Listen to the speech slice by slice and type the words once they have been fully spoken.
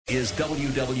is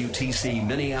WWTC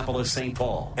Minneapolis-St.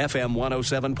 Paul, FM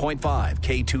 107.5,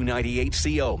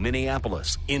 K298CO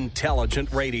Minneapolis,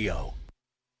 Intelligent Radio.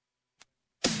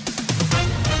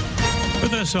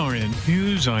 With SRN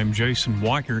News, I'm Jason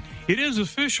Weicker. It is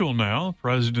official now.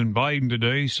 President Biden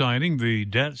today signing the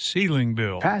debt ceiling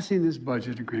bill. Passing this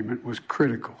budget agreement was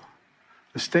critical.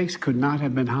 The stakes could not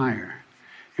have been higher.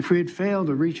 If we had failed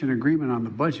to reach an agreement on the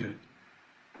budget,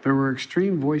 there were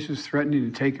extreme voices threatening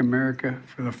to take America,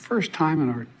 for the first time in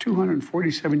our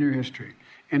 247-year history,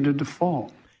 into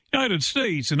default. United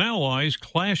States and allies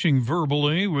clashing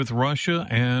verbally with Russia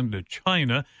and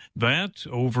China. That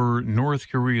over North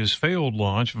Korea's failed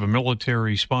launch of a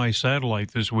military spy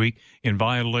satellite this week in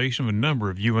violation of a number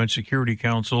of UN Security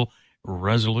Council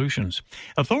resolutions.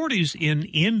 Authorities in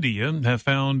India have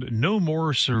found no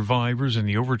more survivors in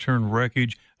the overturned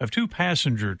wreckage of two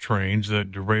passenger trains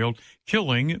that derailed,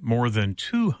 killing more than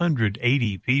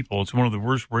 280 people. It's one of the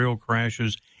worst rail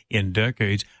crashes in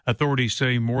decades. Authorities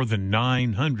say more than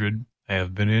 900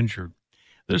 have been injured.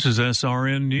 This is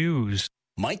SRN News.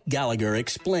 Mike Gallagher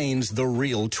explains the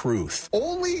real truth.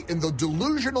 Only in the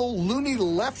delusional, loony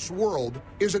left's world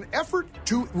is an effort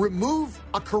to remove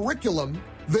a curriculum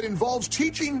that involves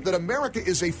teaching that America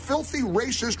is a filthy,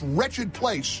 racist, wretched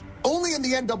place. Only in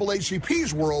the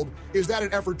NAACP's world is that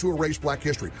an effort to erase black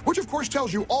history, which of course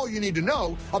tells you all you need to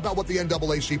know about what the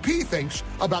NAACP thinks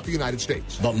about the United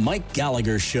States. The Mike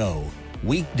Gallagher Show,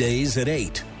 weekdays at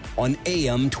 8 on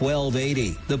AM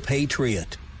 1280, The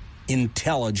Patriot.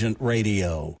 Intelligent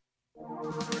Radio.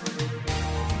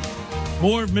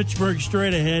 More of Mitch Berg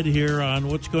straight ahead here on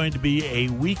what's going to be a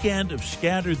weekend of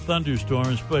scattered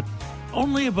thunderstorms, but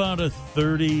only about a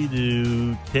 30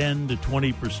 to 10 to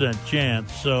 20%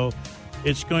 chance. So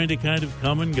it's going to kind of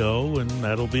come and go, and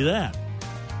that'll be that.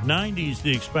 90 is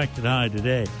the expected high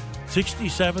today.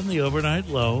 67 the overnight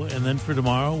low, and then for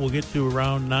tomorrow we'll get to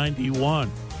around 91.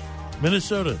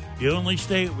 Minnesota, the only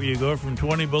state where you go from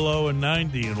 20 below and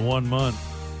 90 in 1 month.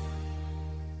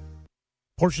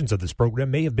 Portions of this program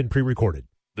may have been pre-recorded.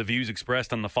 The views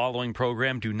expressed on the following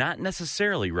program do not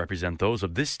necessarily represent those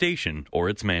of this station or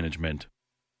its management.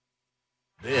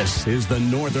 This is the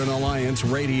Northern Alliance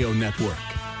Radio Network,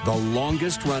 the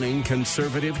longest-running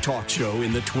conservative talk show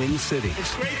in the Twin Cities.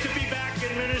 It's great to be back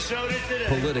in Minnesota today.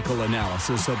 Political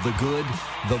analysis of the good,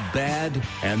 the bad,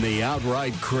 and the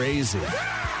outright crazy.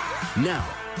 Now,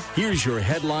 here's your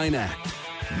headline act,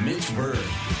 Mitch Berg.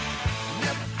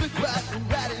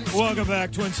 Welcome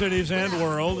back, Twin Cities and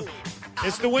world.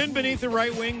 It's the wind beneath the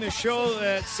right wing, the show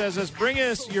that says us, bring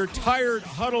us your tired,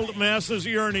 huddled masses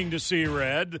yearning to see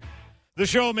red. The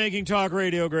show making talk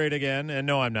radio great again. And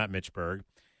no, I'm not Mitch Berg.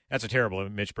 That's a terrible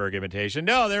Mitch Berg imitation.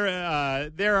 No,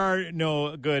 there are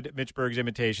no good Mitch Berg's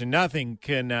imitation. Nothing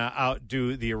can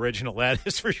outdo the original, that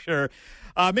is for sure.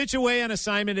 Mitch away on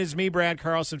assignment is me, Brad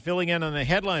Carlson, filling in on the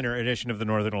headliner edition of the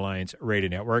Northern Alliance Radio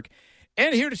Network.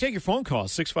 And here to take your phone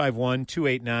calls,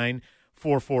 651-289-4488.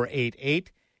 You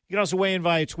can also weigh in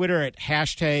via Twitter at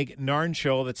hashtag Narn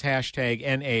Show. That's hashtag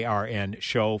NARN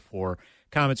Show for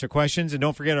comments or questions. And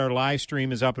don't forget our live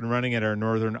stream is up and running at our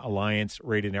Northern Alliance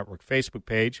Radio Network Facebook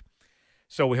page.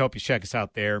 So we hope you check us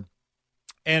out there.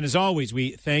 And as always,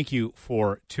 we thank you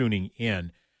for tuning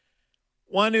in.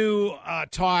 Want to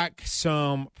talk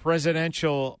some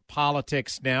presidential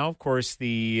politics now. Of course,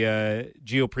 the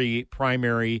GOP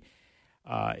primary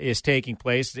is taking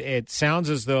place. It sounds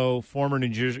as though former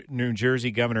New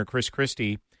Jersey Governor Chris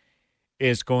Christie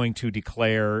is going to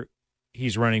declare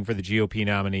he's running for the GOP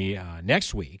nominee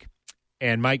next week.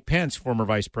 And Mike Pence, former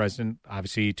vice president,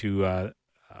 obviously to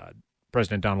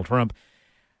President Donald Trump,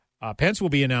 Pence will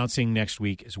be announcing next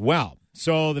week as well.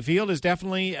 So the field is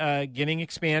definitely getting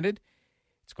expanded.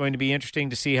 It's going to be interesting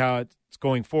to see how it's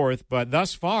going forth. But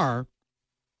thus far,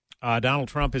 Donald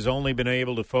Trump has only been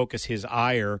able to focus his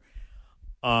ire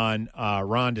on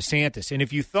Ron DeSantis. And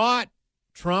if you thought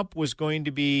Trump was going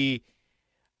to be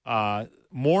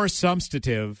more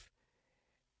substantive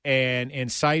and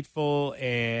insightful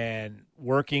and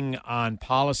working on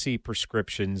policy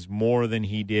prescriptions more than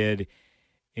he did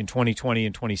in 2020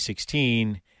 and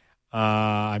 2016,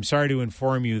 I'm sorry to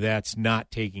inform you that's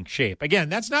not taking shape. Again,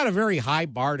 that's not a very high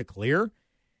bar to clear.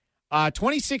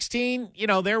 2016,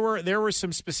 there were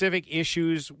some specific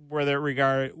issues whether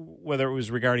it was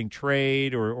regarding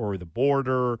trade or the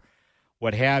border,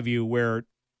 what have you, where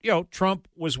Trump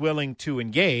was willing to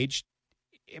engage.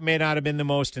 It may not have been the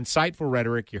most insightful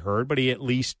rhetoric you heard, but he at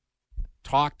least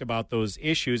talked about those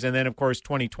issues. And then, of course,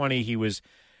 2020, he was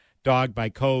dogged by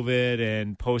COVID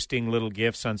and posting little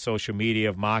gifs on social media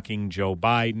of mocking Joe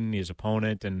Biden, his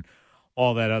opponent, and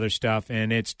all that other stuff,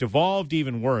 and it's devolved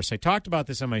even worse. I talked about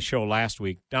this on my show last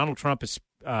week. Donald Trump, his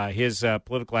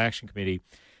political action committee,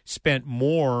 has spent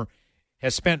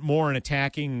more in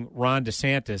attacking Ron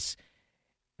DeSantis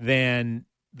than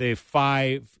the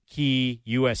 5 key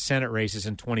U.S. Senate races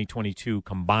in 2022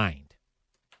 combined.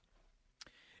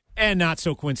 And not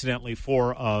so coincidentally,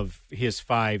 4 of his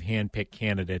 5 handpicked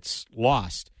candidates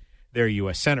lost their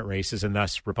U.S. Senate races, and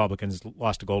thus Republicans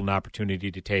lost a golden opportunity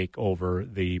to take over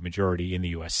the majority in the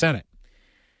U.S. Senate.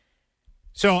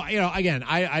 So, again,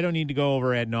 I don't need to go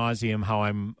over ad nauseum how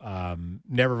I'm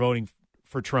never voting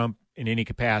for Trump in any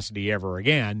capacity ever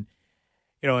again.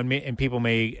 And people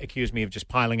may accuse me of just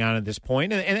piling on at this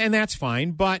point, and that's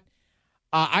fine. But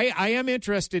I am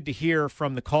interested to hear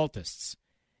from the cultists.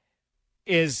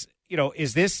 Is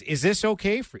this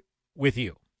okay with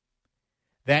you?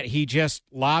 That he just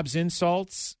lobs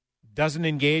insults, doesn't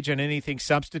engage on anything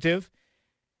substantive?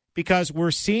 Because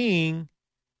we're seeing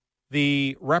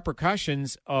the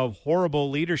repercussions of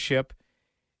horrible leadership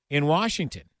in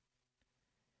Washington,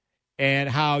 and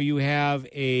how you have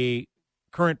a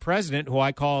current president, who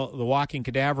I call the walking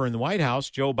cadaver in the White House,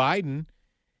 Joe Biden,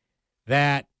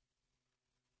 that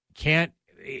can't,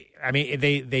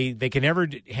 they can never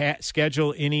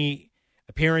schedule any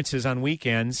appearances on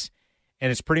weekends, and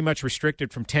it's pretty much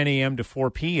restricted from 10 a.m. to 4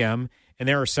 p.m., and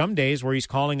there are some days where he's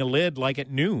calling a lid like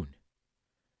at noon.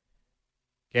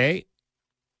 Okay?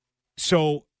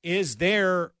 So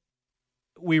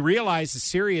we realize the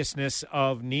seriousness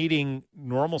of needing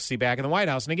normalcy back in the White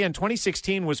House. And again,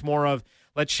 2016 was more of,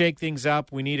 let's shake things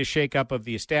up. We need a shake-up of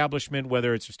the establishment,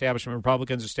 whether it's establishment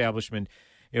Republicans, establishment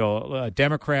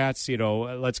Democrats.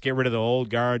 Let's get rid of the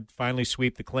old guard, finally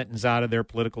sweep the Clintons out of their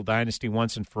political dynasty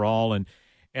once and for all, and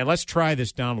let's try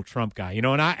this Donald Trump guy.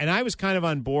 And I was kind of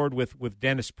on board with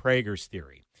Dennis Prager's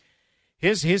theory.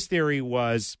 His theory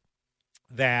was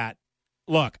that,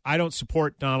 look, I don't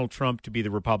support Donald Trump to be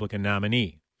the Republican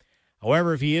nominee.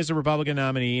 However, if he is a Republican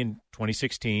nominee in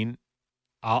 2016,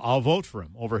 I'll vote for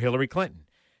him over Hillary Clinton,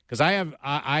 because I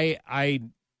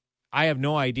have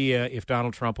no idea if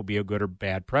Donald Trump will be a good or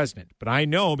bad president. But I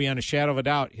know beyond a shadow of a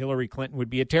doubt Hillary Clinton would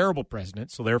be a terrible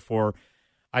president, so therefore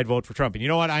I'd vote for Trump. And you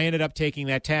know what? I ended up taking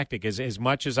that tactic. As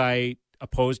much as I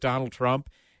opposed Donald Trump,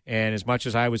 and as much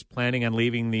as I was planning on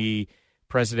leaving the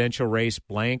presidential race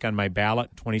blank on my ballot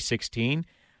in 2016,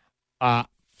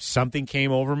 something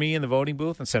came over me in the voting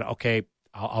booth and said, okay,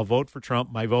 I'll vote for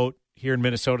Trump. My vote here in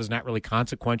Minnesota is not really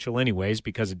consequential anyways,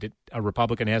 because a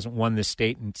Republican hasn't won this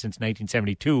state since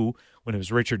 1972 when it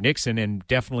was Richard Nixon, and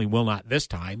definitely will not this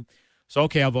time. So,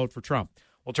 okay, I'll vote for Trump.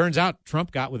 Well, turns out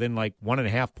Trump got within like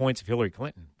 1.5 points of Hillary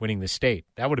Clinton winning the state.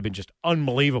 That would have been just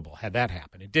unbelievable had that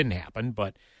happened. It didn't happen.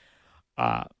 But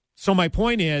so my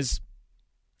point is,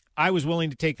 I was willing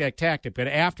to take that tactic. But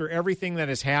after everything that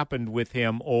has happened with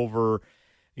him over,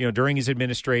 during his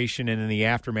administration and in the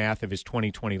aftermath of his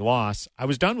 2020 loss, I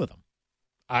was done with him.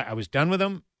 I was done with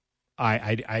him.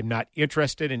 I'm not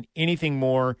interested in anything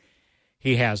more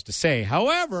he has to say.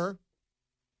 However,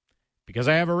 because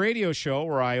I have a radio show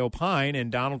where I opine, and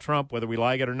Donald Trump, whether we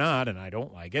like it or not, and I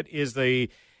don't like it,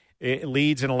 it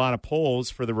leads in a lot of polls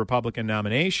for the Republican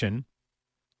nomination,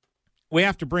 we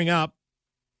have to bring up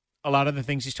a lot of the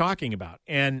things he's talking about.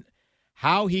 And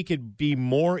how he could be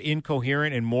more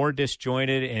incoherent and more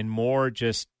disjointed and more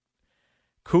just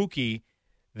kooky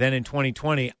than in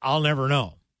 2020, I'll never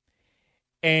know.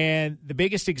 And the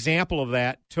biggest example of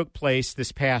that took place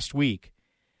this past week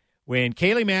when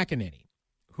Kayleigh McEnany,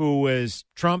 who was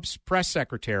Trump's press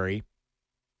secretary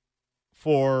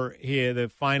for the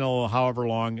final however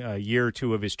long year or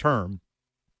two of his term,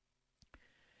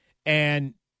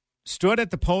 and stood at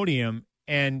the podium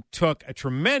and took a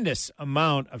tremendous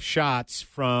amount of shots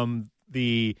from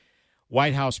the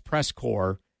White House press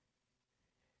corps,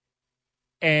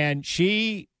 and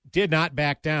she did not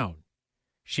back down.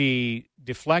 She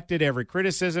deflected every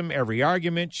criticism, every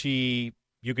argument. You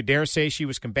could dare say she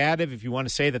was combative, if you want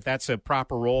to say that that's a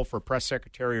proper role for a press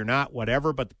secretary or not,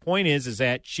 whatever. But the point is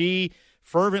that she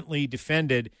fervently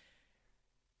defended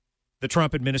the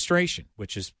Trump administration,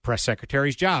 which is press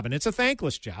secretary's job. And it's a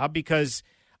thankless job, because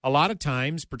a lot of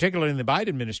times, particularly in the Biden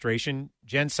administration,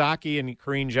 Jen Psaki and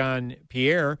Karine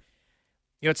Jean-Pierre,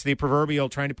 it's the proverbial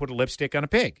trying to put a lipstick on a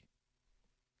pig.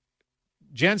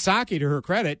 Jen Psaki, to her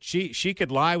credit, she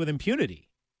could lie with impunity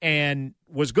and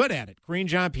was good at it. Karine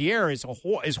Jean-Pierre is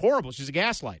horrible. She's a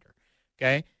gaslighter,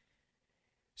 okay?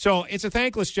 So it's a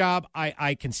thankless job.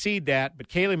 I concede that, but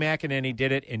Kayleigh McEnany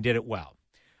did it and did it well.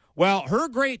 Well, her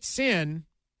great sin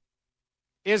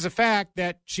is the fact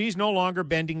that she's no longer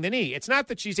bending the knee. It's not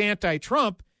that she's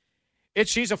anti-Trump.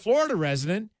 She's a Florida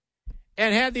resident,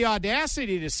 and had the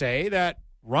audacity to say that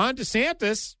Ron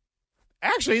DeSantis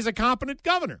actually is a competent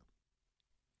governor.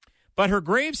 But her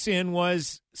grave sin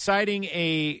was citing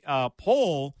a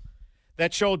poll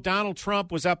that showed Donald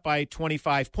Trump was up by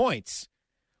 25 points.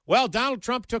 Well, Donald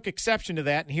Trump took exception to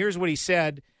that, and here's what he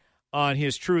said on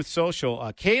his Truth Social.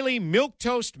 Kayleigh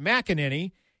Milquetoast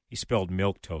McEnany, he spelled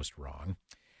milquetoast wrong,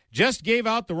 just gave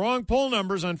out the wrong poll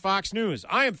numbers on Fox News.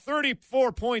 I am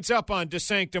 34 points up on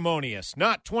DeSanctimonious,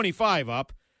 not 25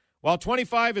 up. While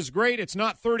 25 is great, it's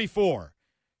not 34.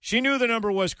 She knew the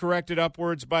number was corrected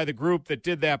upwards by the group that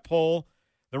did that poll.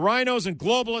 The rhinos and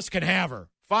globalists can have her.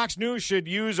 Fox News should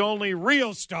use only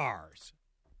real stars.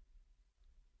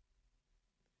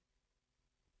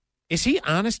 Is he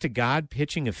honest to God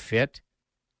pitching a fit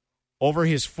over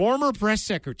his former press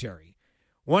secretary,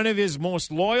 one of his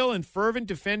most loyal and fervent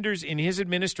defenders in his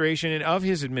administration and of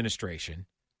his administration,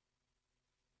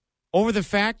 over the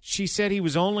fact she said he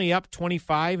was only up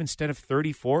 25 instead of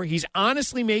 34? He's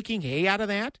honestly making hay out of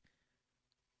that?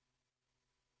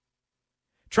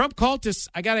 Trump cultists,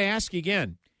 I got to ask you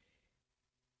again,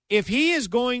 if he is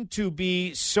going to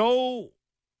be spew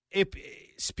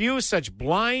such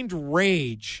blind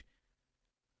rage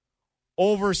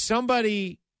over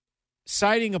somebody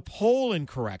citing a poll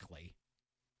incorrectly,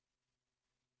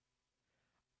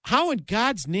 how in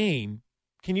God's name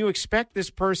can you expect this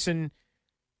person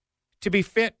to be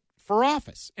fit for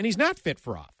office? And he's not fit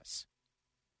for office.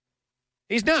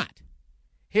 He's not.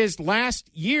 His last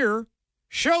year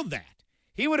showed that.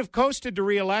 He would have coasted to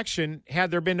re-election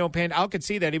had there been no pandemic. I could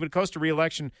see that. He would have coasted to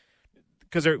re-election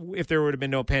because if there would have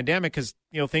been no pandemic, because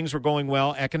things were going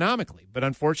well economically. But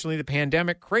unfortunately, the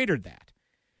pandemic cratered that.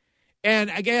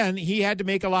 And again, he had to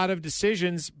make a lot of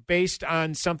decisions based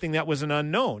on something that was an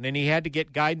unknown. And he had to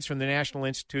get guidance from the National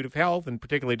Institute of Health, and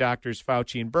particularly Doctors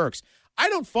Fauci and Birx. I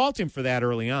don't fault him for that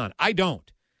early on. I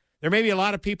don't. There may be a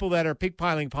lot of people that are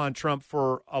pigpiling upon Trump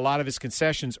for a lot of his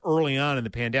concessions early on in the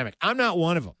pandemic. I'm not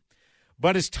one of them.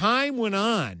 But as time went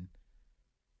on,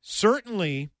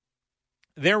 certainly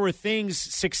there were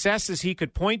successes he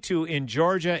could point to in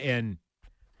Georgia and,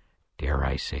 dare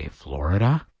I say,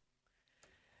 Florida,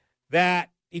 that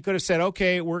he could have said,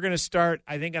 okay, we're going to start,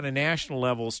 I think on a national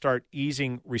level, start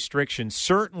easing restrictions.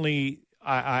 Certainly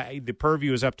the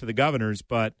purview is up to the governors,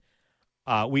 but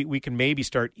we can maybe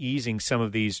start easing some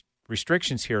of these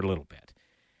restrictions here a little bit.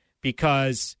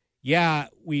 Because,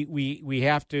 we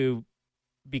have to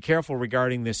be careful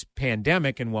regarding this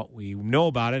pandemic and what we know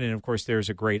about it. And, of course, there's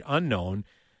a great unknown.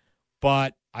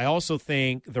 But I also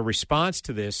think the response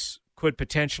to this could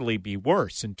potentially be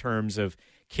worse in terms of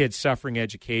kids suffering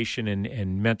education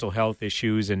and mental health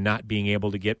issues and not being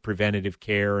able to get preventative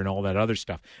care and all that other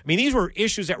stuff. I mean, these were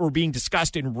issues that were being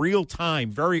discussed in real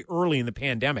time very early in the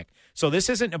pandemic. So this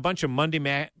isn't a bunch of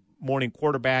Monday morning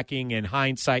quarterbacking and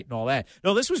hindsight and all that.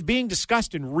 No, this was being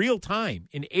discussed in real time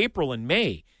in April and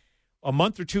May, a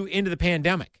month or two into the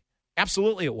pandemic.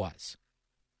 Absolutely it was.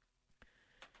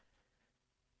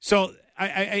 So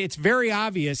it's very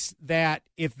obvious that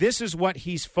if this is what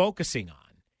he's focusing on,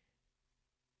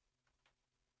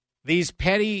 these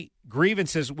petty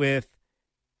grievances with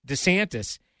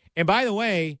DeSantis, and by the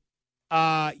way,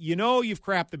 you've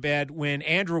crapped the bed when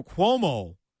Andrew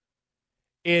Cuomo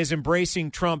is embracing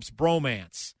Trump's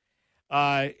bromance.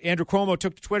 Andrew Cuomo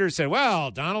took to Twitter and said, well,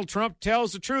 Donald Trump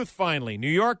tells the truth finally. New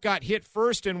York got hit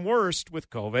first and worst with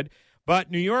COVID,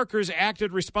 but New Yorkers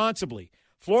acted responsibly.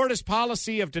 Florida's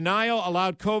policy of denial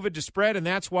allowed COVID to spread, and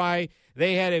that's why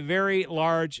they had a very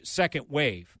large second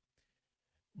wave.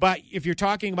 But if you're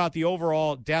talking about the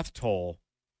overall death toll,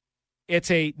 it's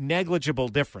a negligible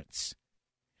difference.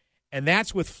 And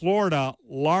that's with Florida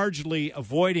largely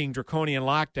avoiding draconian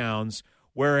lockdowns,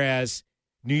 whereas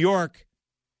New York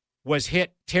was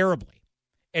hit terribly.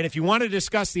 And if you want to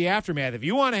discuss the aftermath, if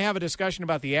you want to have a discussion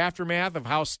about the aftermath of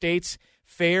how states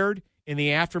fared in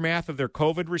the aftermath of their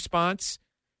COVID response,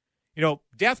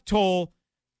 death toll,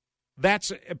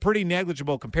 that's a pretty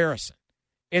negligible comparison.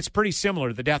 It's pretty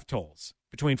similar, the death tolls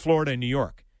between Florida and New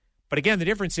York. But again, the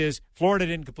difference is Florida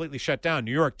didn't completely shut down.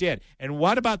 New York did. And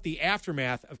what about the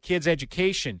aftermath of kids'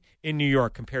 education in New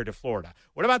York compared to Florida?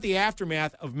 What about the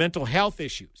aftermath of mental health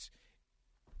issues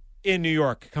in New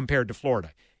York compared to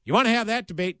Florida? You want to have that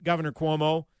debate, Governor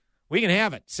Cuomo? We can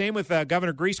have it. Same with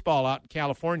Governor Greaseball out in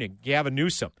California, Gavin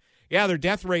Newsom. Yeah, their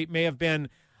death rate may have been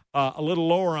a little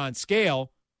lower on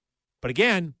scale. But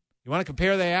again, you want to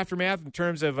compare the aftermath in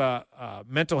terms of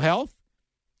mental health,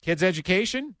 kids'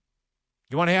 education?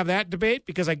 You want to have that debate?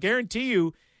 Because I guarantee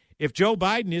you, if Joe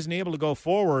Biden isn't able to go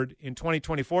forward in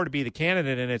 2024 to be the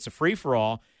candidate and it's a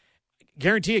free-for-all,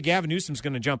 guarantee you Gavin Newsom's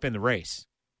going to jump in the race.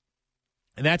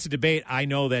 And that's a debate I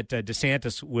know that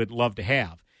DeSantis would love to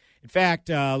have. In fact,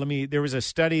 there was a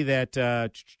study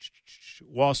that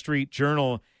Wall Street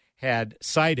Journal had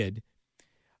cited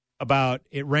about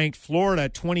it ranked Florida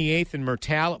 28th in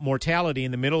mortality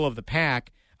in the middle of the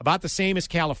pack, about the same as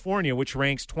California, which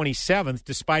ranks 27th,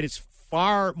 despite its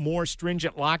far more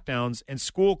stringent lockdowns and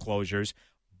school closures.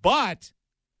 But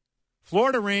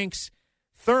Florida ranks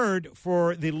 3rd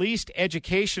for the least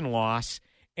education loss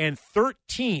and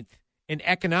 13th in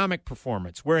economic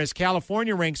performance, whereas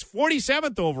California ranks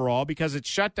 47th overall because its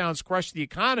shutdowns crushed the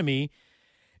economy,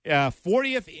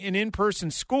 40th in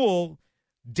in-person school,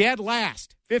 dead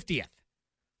last, 50th.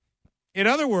 In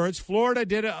other words, Florida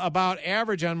did about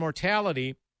average on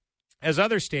mortality as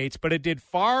other states, but it did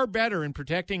far better in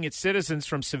protecting its citizens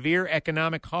from severe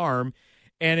economic harm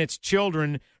and its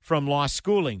children from lost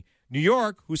schooling. New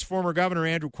York, whose former governor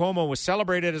Andrew Cuomo was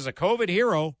celebrated as a COVID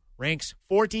hero, ranks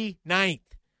 49th.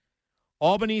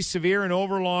 Albany's severe and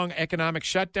overlong economic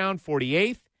shutdown,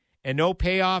 48th, and no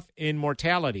payoff in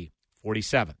mortality,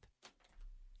 47th.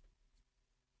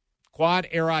 Quod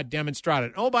erat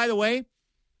demonstrated. Oh, by the way,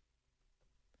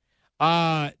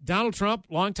 Donald Trump,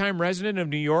 longtime resident of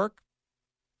New York,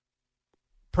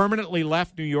 permanently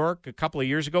left New York a couple of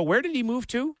years ago. Where did he move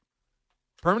to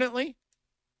permanently?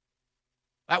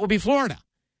 That would be Florida.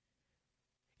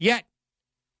 Yet,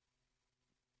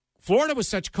 Florida was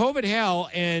such COVID hell,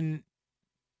 and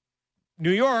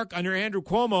New York, under Andrew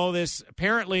Cuomo, this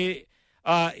apparently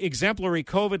exemplary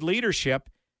COVID leadership,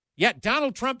 yet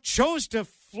Donald Trump chose to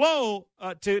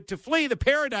to flee the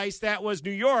paradise that was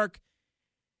New York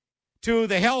to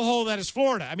the hellhole that is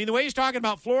Florida. I mean, the way he's talking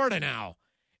about Florida now,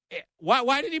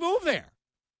 why did he move there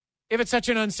if it's such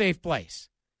an unsafe place?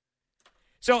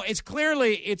 So it's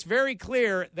very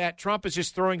clear that Trump is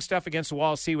just throwing stuff against the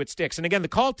wall to see what sticks. And again, the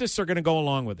cultists are going to go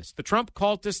along with this. The Trump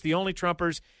cultists, the only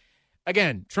Trumpers.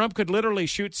 Again, Trump could literally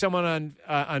shoot someone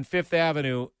on Fifth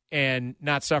Avenue and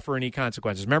not suffer any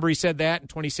consequences. Remember he said that in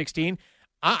 2016?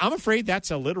 I'm afraid that's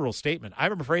a literal statement.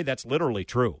 I'm afraid that's literally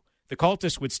true. The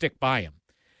cultists would stick by him.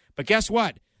 But guess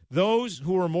what? Those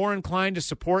who are more inclined to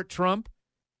support Trump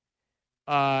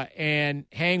and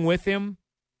hang with him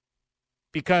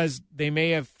because they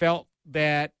may have felt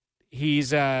that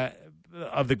he's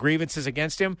of the grievances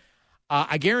against him,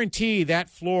 I guarantee that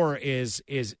floor is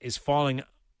falling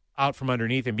out from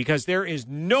underneath him, because there is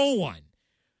no one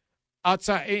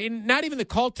outside, not even the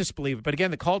cultists believe it, but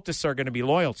again, the cultists are going to be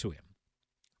loyal to him.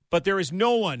 But there is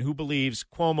no one who believes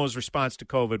Cuomo's response to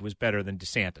COVID was better than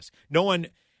DeSantis. No one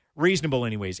reasonable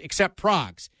anyways, except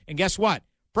progs. And guess what?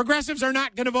 Progressives are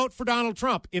not going to vote for Donald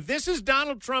Trump. If this is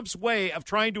Donald Trump's way of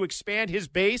trying to expand his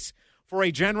base for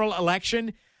a general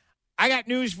election, I got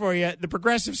news for you. The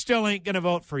progressives still ain't going to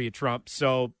vote for you, Trump.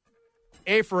 So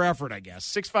A for effort, I guess.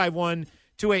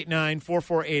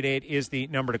 651-289-4488 is the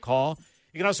number to call.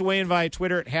 You can also weigh in via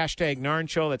Twitter at #NARN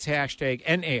Show. That's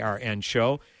 #NARN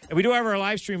Show. And we do have our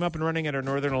live stream up and running at our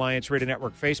Northern Alliance Radio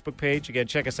Network Facebook page. Again,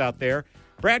 check us out there.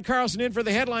 Brad Carlson in for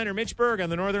the headliner, Mitch Berg, on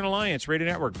the Northern Alliance Radio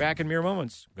Network. Back in mere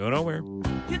moments. Go nowhere.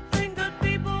 You think that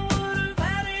people would have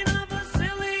had enough of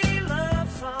silly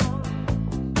love songs?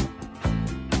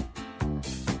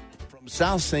 From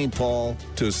South St. Paul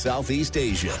to Southeast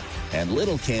Asia and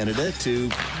Little Canada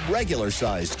to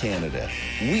regular-sized Canada,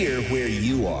 we're where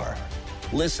you are.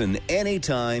 Listen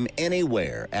anytime,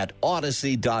 anywhere at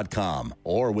Odyssey.com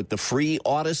or with the free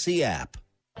Odyssey app.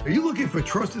 Are you looking for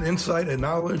trusted insight and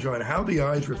knowledge on how the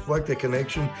eyes reflect a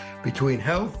connection between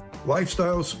health,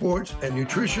 lifestyle, sports, and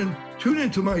nutrition? Tune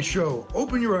into my show,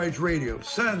 Open Your Eyes Radio,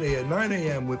 Saturday at 9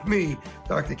 a.m. with me,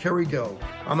 Dr. Kerry Gelb.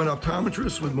 I'm an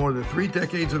optometrist with more than 3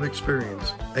 decades of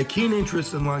experience, a keen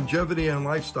interest in longevity and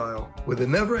lifestyle, with a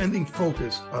never-ending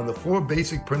focus on the 4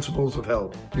 basic principles of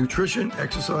health: nutrition,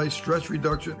 exercise, stress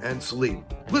reduction, and sleep.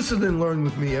 Listen and learn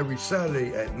with me every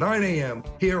Saturday at 9 a.m.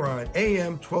 here on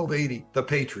AM 1280, The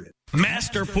Patriot.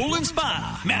 Master Pool and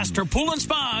Spa. Master Pool and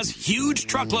Spa's huge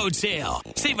truckload sale.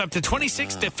 Save up to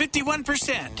 26 to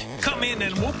 51%. Come in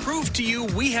and we'll prove to you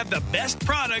we have the best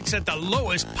products at the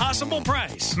lowest possible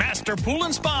price. Master Pool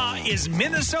and Spa is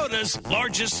Minnesota's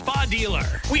largest spa dealer.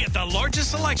 We have the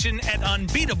largest selection at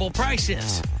unbeatable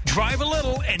prices. Drive a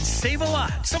little and save a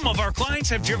lot. Some of our clients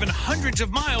have driven hundreds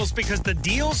of miles because the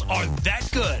deals are that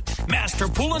good. Master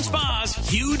Pool and Spa's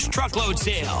huge truckload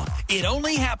sale. It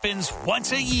only happens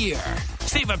once a year.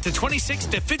 Save up to 26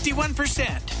 to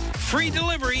 51%. Free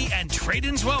delivery and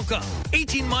trade-ins welcome.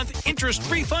 18-month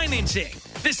interest-free financing.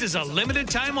 This is a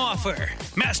limited-time offer.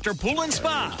 Master Pool and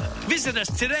Spa. Visit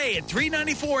us today at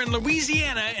 394 in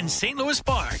Louisiana and St. Louis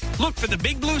Park. Look for the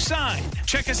big blue sign.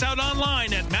 Check us out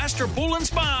online at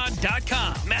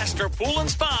masterpoolandspa.com.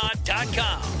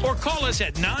 Masterpoolandspa.com. Or call us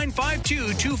at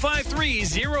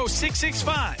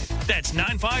 952-253-0665. That's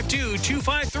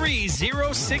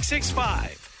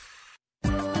 952-253-0665.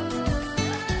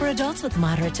 For adults with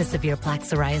moderate to severe plaque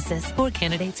psoriasis who are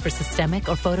candidates for systemic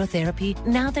or phototherapy,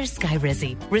 now there's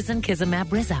Skyrizi,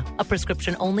 Risankizumab Riza, a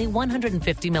prescription-only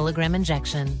 150 milligram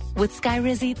injection. With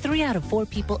Skyrizi, 3 out of 4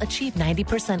 people achieve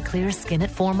 90% clear skin at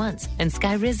 4 months, and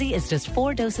Skyrizi is just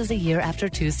 4 doses a year after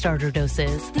 2 starter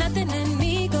doses. Nothing and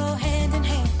me go hand in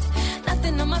hand.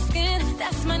 Nothing on my skin,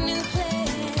 that's my new plan.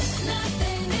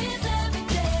 Nothing is every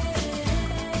day.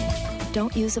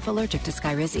 Don't use if allergic to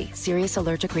Skyrizi. Serious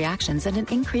allergic reactions and an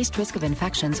increased risk of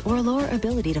infections or a lower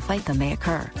ability to fight them may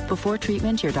occur. Before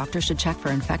treatment, your doctor should check for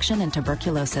infection and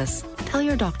tuberculosis. Tell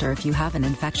your doctor if you have an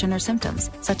infection or symptoms,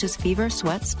 such as fever,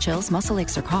 sweats, chills, muscle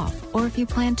aches, or cough, or if you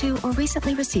plan to or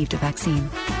recently received a vaccine.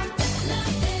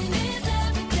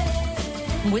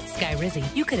 With Skyrizi,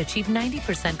 you could achieve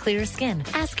 90% clearer skin.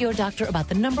 Ask your doctor about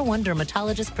the #1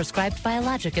 dermatologist prescribed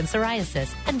biologic in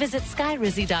psoriasis and visit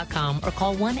skyrizi.com or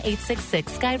call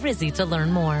 1-866-SKYRIZI to learn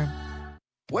more.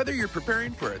 Whether you're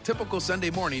preparing for a typical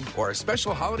Sunday morning or a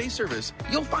special holiday service,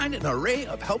 you'll find an array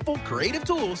of helpful, creative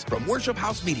tools from Worship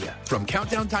House Media. From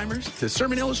countdown timers to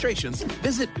sermon illustrations,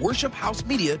 visit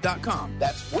worshiphousemedia.com.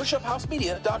 That's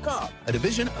worshiphousemedia.com, a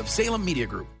division of Salem Media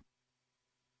Group.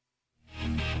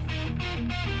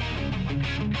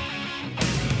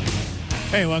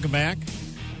 Hey, welcome back.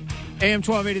 AM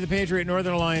 1280, the Patriot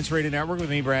Northern Alliance Radio Network with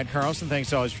me, Brad Carlson.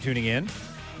 Thanks always for tuning in.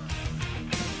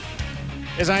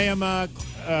 As I am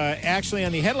actually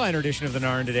on the headliner edition of the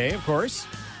NARN today, of course.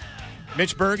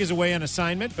 Mitch Berg is away on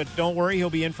assignment, but don't worry, he'll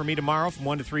be in for me tomorrow from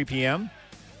 1 to 3 p.m.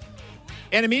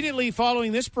 And immediately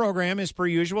following this program, as per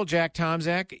usual, Jack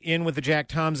Tomczak in with the Jack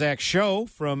Tomczak Show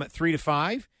from 3 to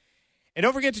 5. And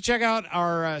don't forget to check out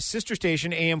our sister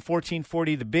station, AM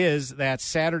 1440 The Biz. That's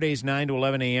Saturdays 9 to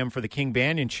 11 a.m. for the King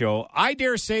Banyan Show. I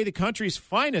dare say the country's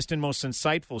finest and most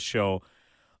insightful show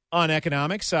on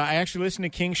economics. I actually listened to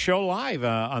King's show live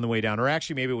on the way down, or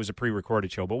actually maybe it was a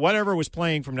pre-recorded show. But whatever was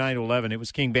playing from 9 to 11, it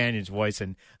was King Banyan's voice,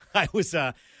 and I was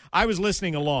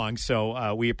listening along.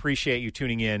 So we appreciate you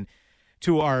tuning in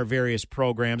to our various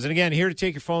programs. And again, here to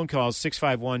take your phone calls,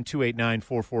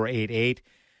 651-289-4488.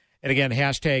 And again,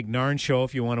 hashtag NARN Show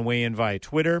if you want to weigh in via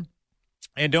Twitter.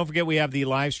 And don't forget, we have the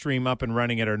live stream up and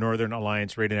running at our Northern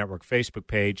Alliance Radio Network Facebook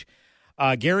page.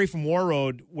 Gary from War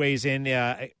Road weighs in.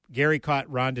 Gary caught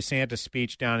Ron DeSantis'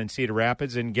 speech down in Cedar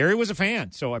Rapids, and Gary was a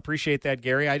fan. So I appreciate that,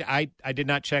 Gary. I did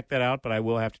not check that out, but I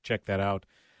will have to check that out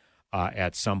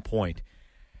at some point.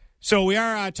 So we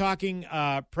are talking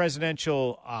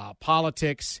presidential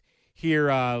politics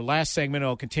here. Last segment,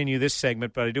 I'll continue this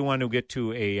segment, but I do want to get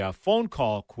to a phone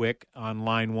call quick on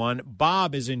line 1.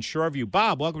 Bob is in Shoreview.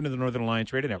 Bob, welcome to the Northern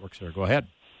Alliance Radio Network, sir. Go ahead.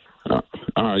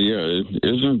 Yeah,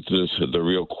 isn't this the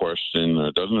real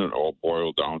question? Doesn't it all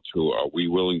boil down to, are we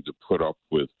willing to put up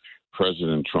with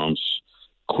President Trump's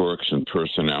quirks and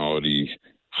personality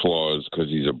flaws because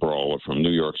he's a brawler from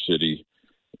New York City?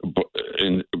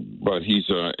 But he's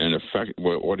in effect.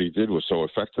 What he did was so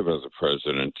effective as a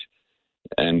president,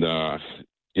 and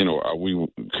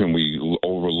can we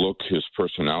overlook his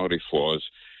personality flaws?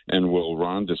 And will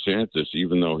Ron DeSantis,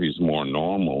 even though he's more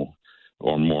normal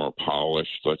or more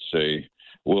polished, let's say,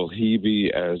 will he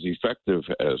be as effective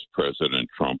as President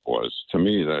Trump was? To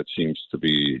me, that seems to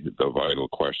be the vital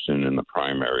question in the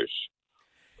primaries.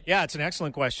 Yeah, it's an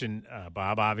excellent question,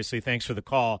 Bob. Obviously, thanks for the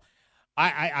call.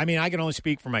 I mean, I can only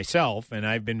speak for myself, and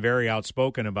I've been very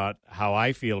outspoken about how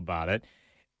I feel about it.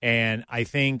 And I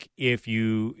think if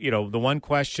the one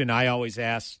question I always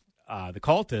ask the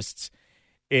cultists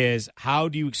is, how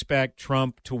do you expect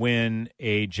Trump to win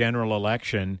a general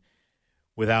election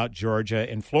without Georgia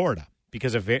and Florida?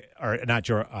 Because of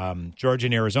Georgia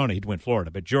and Arizona, he'd win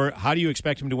Florida. But how do you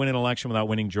expect him to win an election without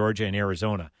winning Georgia and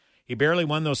Arizona? He barely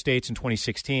won those states in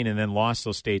 2016 and then lost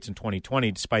those states in 2020,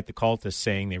 despite the cultists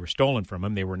saying they were stolen from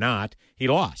him. They were not. He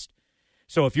lost.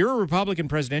 So if you're a Republican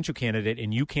presidential candidate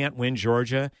and you can't win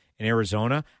Georgia and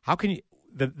Arizona, how can you?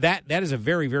 That is a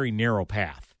very, very narrow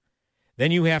path.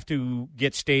 Then you have to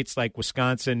get states like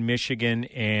Wisconsin, Michigan,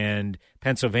 and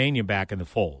Pennsylvania back in the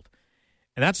fold.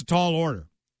 And that's a tall order.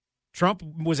 Trump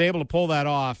was able to pull that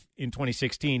off in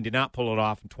 2016, did not pull it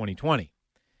off in 2020.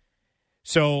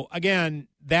 So, again,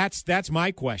 that's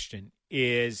my question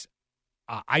is,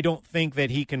 I don't think that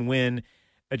he can win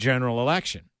a general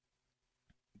election.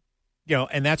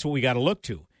 And that's what we got to look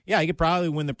to. Yeah, he could probably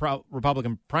win the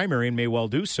Republican primary and may well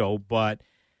do so. But,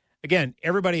 again,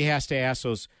 everybody has to ask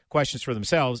those questions for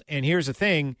themselves. And here's the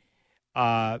thing.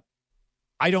 I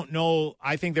don't know.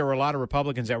 I think there were a lot of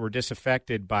Republicans that were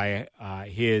disaffected by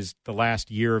the last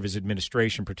year of his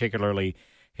administration, particularly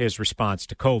his response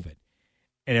to COVID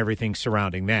and everything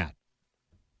surrounding that.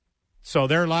 So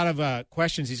there are a lot of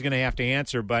questions he's going to have to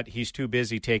answer, but he's too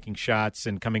busy taking shots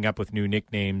and coming up with new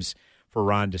nicknames for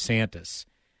Ron DeSantis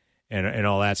and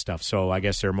all that stuff. So I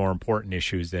guess there are more important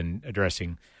issues than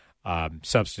addressing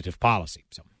substantive policy.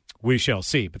 So we shall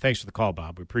see. But thanks for the call,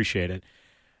 Bob. We appreciate it.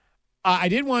 I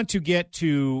did want to get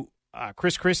to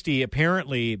Chris Christie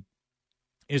apparently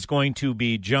is going to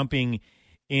be jumping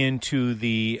into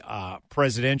the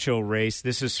presidential race.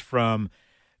 This is from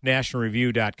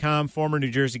NationalReview.com. Former New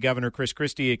Jersey Governor Chris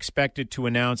Christie expected to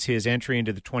announce his entry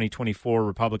into the 2024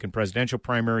 Republican presidential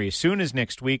primary as soon as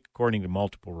next week, according to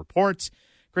multiple reports.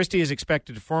 Christie is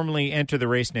expected to formally enter the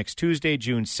race next Tuesday,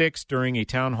 June 6th, during a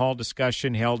town hall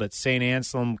discussion held at St.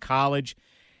 Anselm College,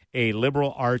 a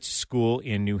liberal arts school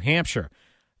in New Hampshire.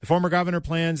 The former governor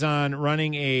plans on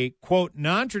running a, quote,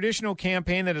 non-traditional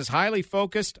campaign that is highly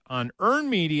focused on earned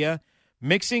media,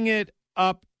 mixing it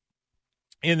up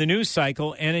in the news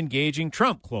cycle and engaging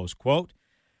Trump, close quote.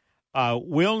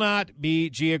 Will not be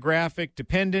geographic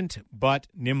dependent, but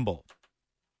nimble.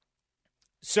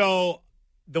 So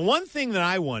the one thing that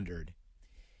I wondered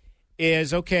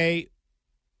is, okay,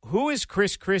 who is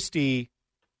Chris Christie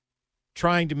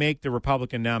trying to make the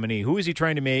Republican nominee? Who is he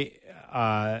trying to make,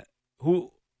 for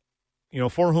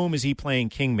whom is he playing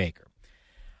kingmaker?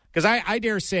 Because I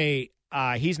dare say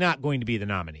he's not going to be the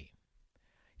nominee.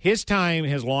 His time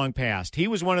has long passed. He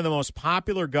was one of the most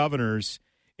popular governors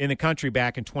in the country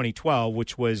back in 2012,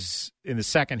 which was in the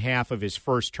second half of his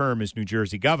first term as New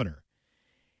Jersey governor.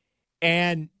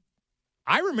 And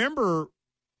I remember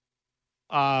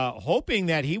hoping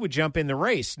that he would jump in the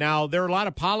race. Now, there are a lot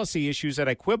of policy issues that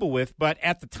I quibble with, but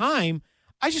at the time,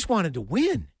 I just wanted to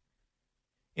win.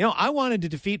 I wanted to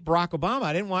defeat Barack Obama.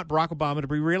 I didn't want Barack Obama to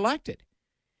be reelected.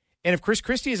 And if Chris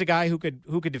Christie is a guy who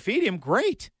could defeat him,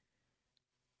 great.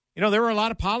 There were a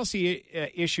lot of policy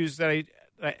issues that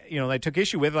I took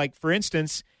issue with. Like, for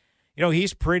instance,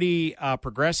 he's pretty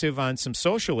progressive on some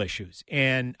social issues.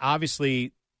 And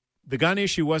obviously, the gun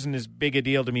issue wasn't as big a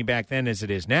deal to me back then as it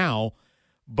is now.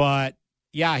 But,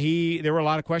 yeah, there were a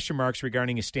lot of question marks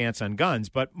regarding his stance on guns.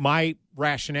 But my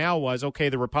rationale was, okay,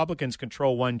 the Republicans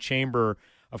control one chamber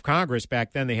of Congress.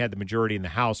 Back then, they had the majority in the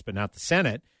House, but not the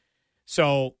Senate.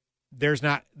 So there's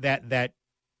not that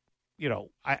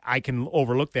I can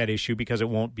overlook that issue because it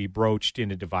won't be broached in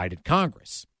a divided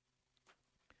Congress.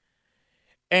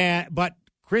 But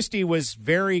Christie was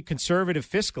very conservative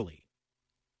fiscally,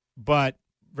 but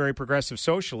very progressive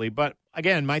socially. But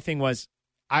again, my thing was,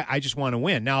 I just want to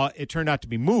win. Now, it turned out to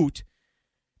be moot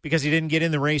because he didn't get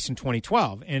in the race in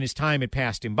 2012, and his time had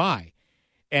passed him by.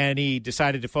 And he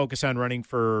decided to focus on running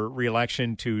for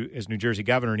re-election as New Jersey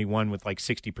governor, and he won with like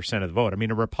 60% of the vote. I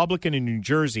mean, a Republican in New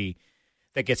Jersey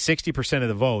that gets 60% of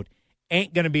the vote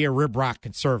ain't going to be a rib-rock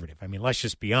conservative. I mean, let's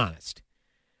just be honest.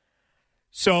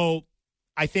 So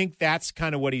I think that's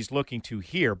kind of what he's looking to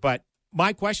here. But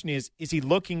my question is he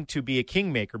looking to be a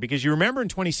kingmaker? Because you remember in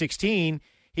 2016,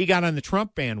 he got on the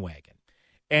Trump bandwagon.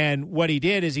 And what he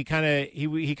did is he kind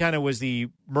of was the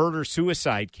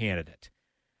murder-suicide candidate,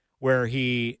 where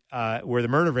the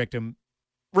murder victim,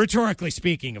 rhetorically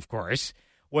speaking, of course,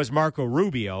 was Marco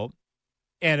Rubio.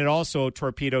 And it also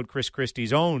torpedoed Chris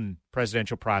Christie's own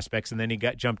presidential prospects, and then he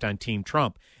jumped on Team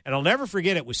Trump. And I'll never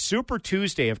forget, it was Super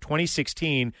Tuesday of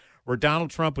 2016, where Donald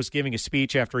Trump was giving a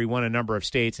speech after he won a number of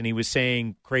states, and he was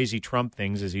saying crazy Trump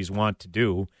things, as he's wont to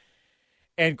do.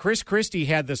 And Chris Christie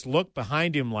had this look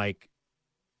behind him like,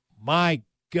 my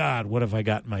God, what have I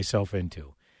gotten myself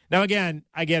into? Now, again,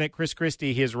 I get it. Chris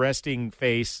Christie, his resting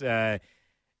face,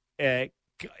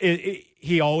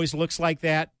 he always looks like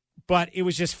that. But it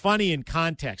was just funny in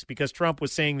context because Trump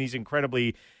was saying these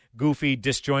incredibly goofy,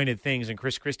 disjointed things, and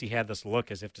Chris Christie had this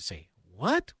look as if to say,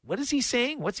 what? What is he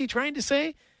saying? What's he trying to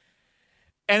say?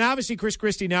 And obviously Chris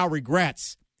Christie now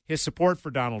regrets his support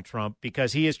for Donald Trump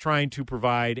because he is trying to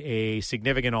provide a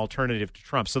significant alternative to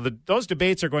Trump. So those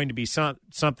debates are going to be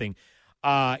something.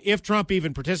 If Trump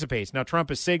even participates. Now, Trump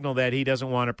has signaled that he doesn't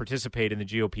want to participate in the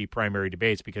GOP primary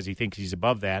debates because he thinks he's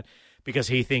above that, because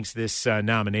he thinks this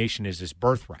nomination is his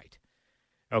birthright.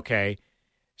 Okay?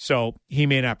 So he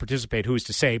may not participate, who's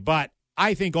to say. But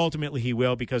I think ultimately he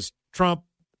will, because Trump,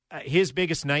 his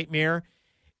biggest nightmare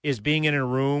is being in a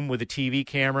room with a TV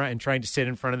camera and trying to sit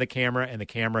in front of the camera and the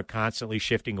camera constantly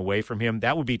shifting away from him.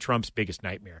 That would be Trump's biggest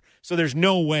nightmare. So there's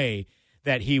no way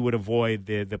that he would avoid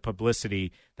the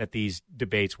publicity that these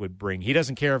debates would bring. He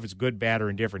doesn't care if it's good, bad, or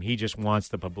indifferent. He just wants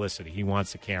the publicity. He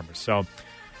wants the cameras. So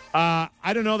I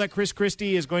don't know that Chris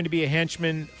Christie is going to be a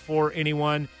henchman for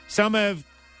anyone. Some have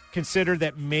considered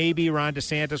that maybe Ron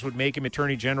DeSantis would make him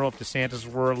attorney general if DeSantis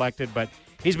were elected, but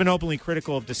he's been openly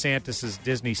critical of DeSantis'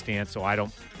 Disney stance, so I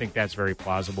don't think that's very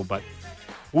plausible, but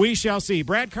we shall see.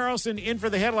 Brad Carlson in for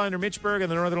the headliner, Mitch Berg on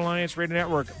the Northern Alliance Radio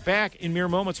Network. Back in mere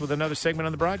moments with another segment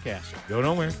on the broadcast. Go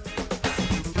nowhere.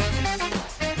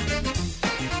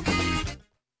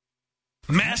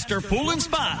 Master Pool and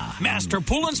Spa. Master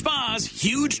Pool and Spa's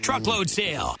huge truckload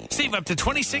sale. Save up to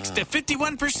 26 to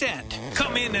 51%.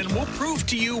 Come in and we'll prove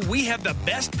to you we have the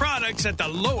best products at the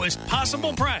lowest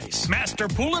possible price. Master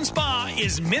Pool and Spa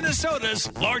is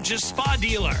Minnesota's largest spa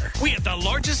dealer. We have the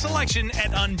largest selection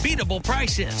at unbeatable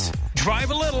prices.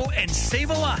 Drive a little and save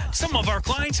a lot. Some of our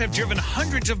clients have driven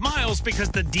hundreds of miles because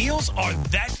the deals are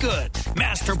that good.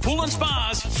 Master Pool and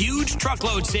Spa's huge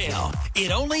truckload sale.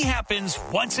 It only happens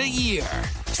once a year.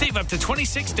 Save up to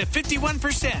 26 to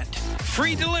 51%.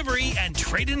 Free delivery and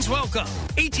trade-ins welcome.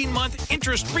 18-month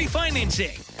interest-free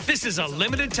financing. This is a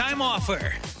limited-time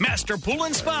offer. Master Pool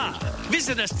and Spa.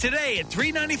 Visit us today at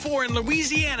 394 in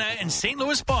Louisiana and St.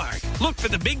 Louis Park. Look for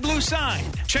the big blue sign.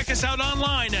 Check us out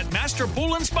online at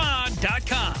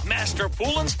masterpoolandspa.com.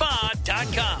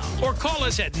 Masterpoolandspa.com. Or call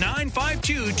us at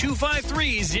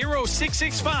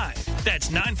 952-253-0665. That's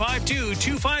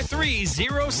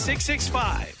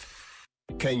 952-253-0665.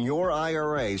 Can your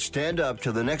IRA stand up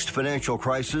to the next financial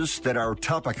crisis that our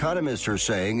top economists are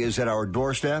saying is at our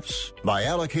doorsteps? By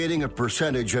allocating a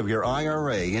percentage of your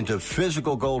IRA into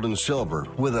physical gold and silver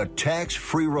with a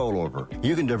tax-free rollover,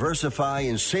 you can diversify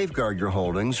and safeguard your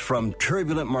holdings from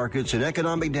turbulent markets and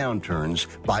economic downturns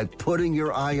by putting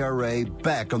your IRA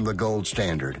back on the gold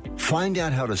standard. Find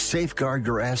out how to safeguard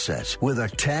your assets with a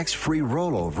tax-free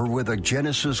rollover with a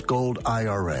Genesis Gold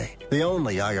IRA, the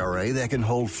only IRA that can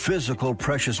hold physical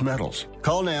precious metals.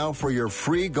 Call now for your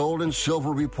free gold and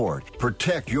silver report.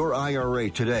 Protect your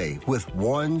IRA today with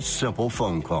one simple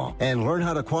phone call and learn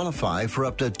how to qualify for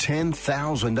up to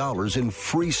 $10,000 in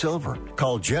free silver.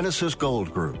 Call Genesis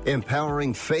Gold Group,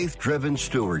 empowering faith-driven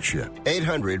stewardship.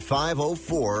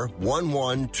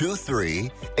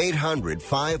 800-504-1123.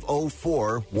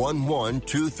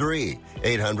 800-504-1123.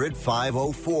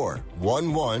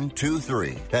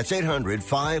 800-504-1123. That's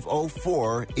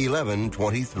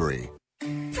 800-504-1123.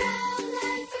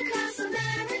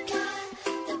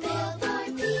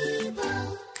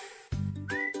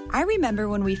 I remember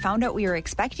when we found out we were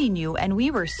expecting you, and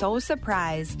we were so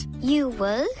surprised. You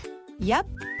were? Yep,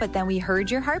 but then we heard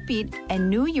your heartbeat and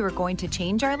knew you were going to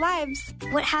change our lives.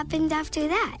 What happened after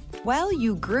that? Well,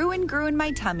 you grew and grew in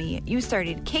my tummy. You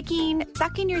started kicking,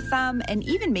 sucking your thumb, and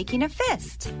even making a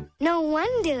fist. No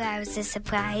wonder I was a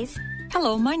surprise.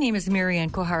 Hello, my name is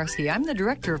Marianne Koharski. I'm the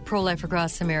director of Pro-Life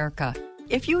Across America.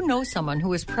 If you know someone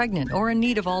who is pregnant or in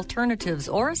need of alternatives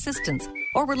or assistance,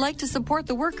 or would like to support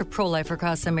the work of Pro-Life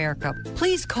Across America,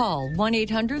 please call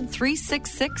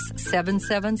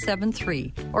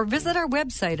 1-800-366-7773 or visit our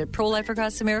website at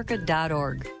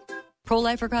prolifeacrossamerica.org.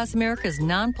 Pro-Life Across America is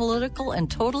non-political and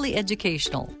totally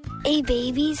educational. A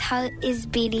baby's heart is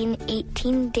beating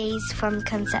 18 days from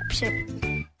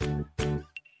conception.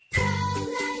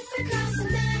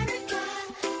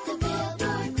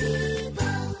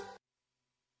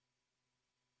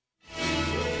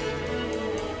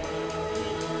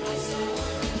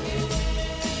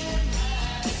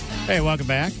 Hey, welcome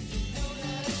back.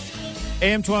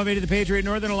 AM 1280, the Patriot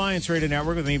Northern Alliance Radio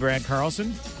Network with me, Brad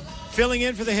Carlson. Filling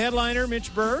in for the headliner,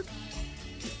 Mitch Berg.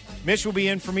 Mitch will be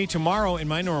in for me tomorrow in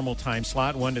my normal time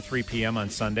slot, 1 to 3 p.m. on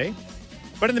Sunday.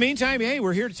 But in the meantime, hey,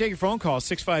 we're here to take your phone call,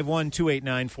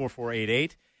 651-289-4488. You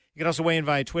can also weigh in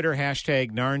via Twitter,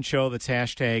 hashtag NARN Show. That's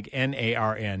hashtag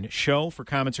NARN Show for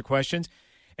comments or questions.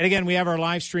 And again, we have our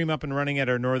live stream up and running at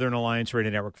our Northern Alliance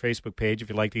Radio Network Facebook page. If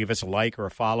you'd like to give us a like or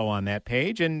a follow on that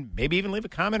page and maybe even leave a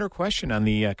comment or question on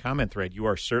the comment thread, you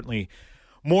are certainly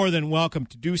more than welcome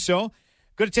to do so.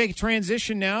 Going to take a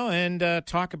transition now and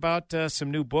talk about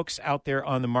some new books out there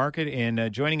on the market.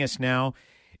 And joining us now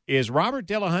is Robert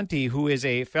Delahunty, who is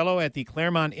a fellow at the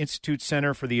Claremont Institute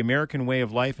Center for the American Way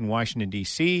of Life in Washington,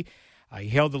 D.C., he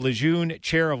held the Lejeune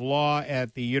Chair of Law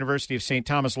at the University of St.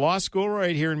 Thomas Law School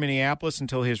right here in Minneapolis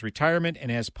until his retirement and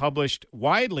has published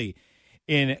widely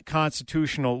in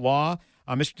constitutional law.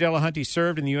 Mr. Delahunty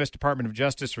served in the U.S. Department of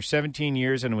Justice for 17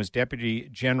 years and was Deputy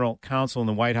General Counsel in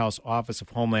the White House Office of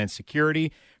Homeland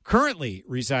Security, currently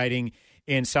residing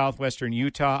in southwestern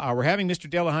Utah. We're having Mr.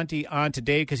 Delahunty on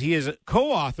today because he is a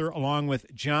co-author, along with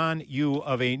John Yu,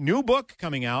 of a new book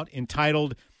coming out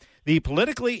entitled The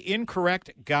Politically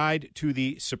Incorrect Guide to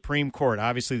the Supreme Court.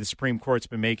 Obviously, the Supreme Court's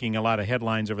been making a lot of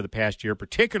headlines over the past year,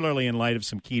 particularly in light of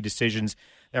some key decisions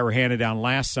that were handed down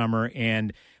last summer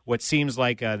and what seems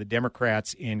like the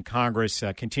Democrats in Congress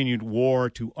continued war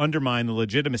to undermine the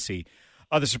legitimacy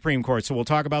of the Supreme Court. So we'll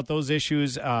talk about those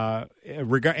issues and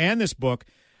this book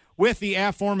with the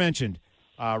aforementioned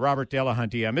Robert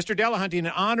Delahunty. Mr. Delahunty, an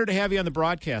honor to have you on the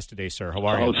broadcast today, sir. How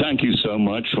are you? Oh, thank you so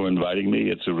much for inviting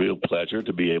me. It's a real pleasure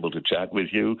to be able to chat with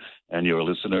you and your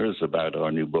listeners about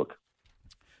our new book.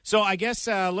 So I guess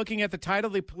looking at the title,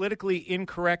 The Politically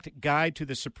Incorrect Guide to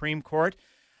the Supreme Court,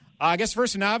 I guess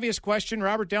first an obvious question,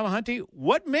 Robert Delahunty,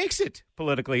 what makes it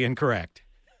politically incorrect?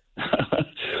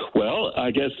 Well, I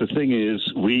guess the thing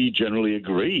is we generally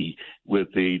agree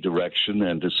with the direction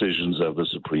and decisions of the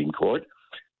Supreme Court,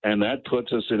 and that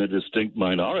puts us in a distinct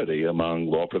minority among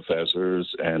law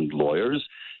professors and lawyers.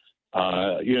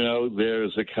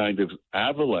 There's a kind of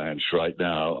avalanche right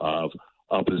now of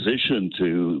opposition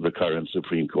to the current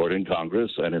Supreme Court in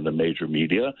Congress and in the major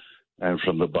media and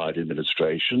from the Biden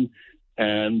administration.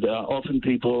 And often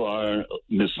people are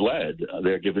misled.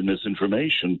 They're given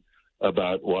misinformation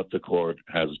about what the court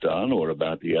has done or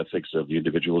about the ethics of the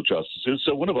individual justices.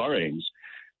 So one of our aims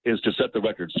is to set the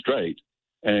record straight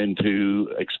and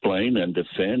to explain and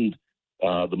defend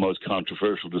the most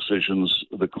controversial decisions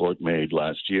the court made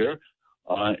last year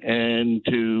and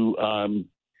to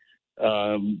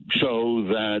show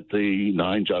that the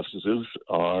 9 justices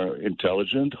are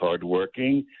intelligent,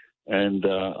 hardworking, and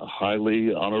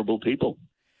highly honorable people.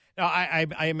 Now,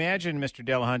 I imagine Mr.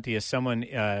 Delahunty is someone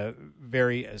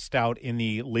very stout in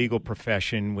the legal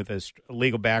profession with a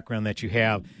legal background that you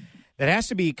have. That has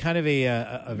to be kind of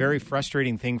a very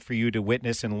frustrating thing for you to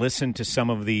witness and listen to some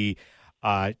of the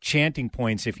chanting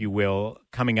points, if you will,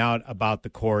 coming out about the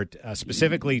court,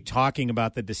 specifically talking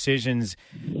about the decisions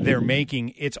they're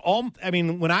making.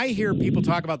 When I hear people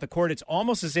talk about the court, it's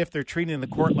almost as if they're treating the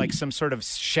court like some sort of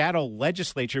shadow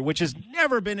legislature, which has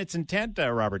never been its intent,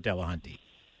 Robert Delahunty.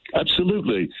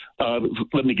 Absolutely.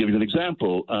 Let me give you an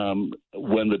example.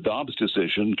 When the Dobbs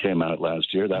decision came out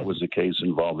last year, that was a case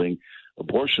involving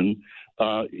abortion.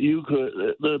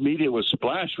 The media was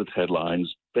splashed with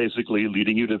headlines basically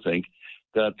leading you to think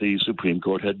that the Supreme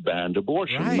Court had banned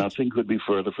abortion. Right. Nothing could be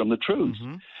further from the truth.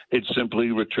 Mm-hmm. It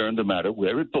simply returned the matter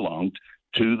where it belonged,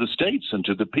 to the states and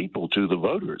to the people, to the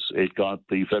voters. It got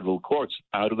the federal courts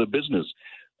out of the business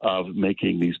of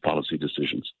making these policy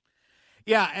decisions.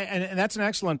 Yeah, and that's an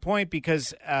excellent point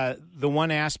because the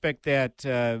one aspect that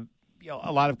a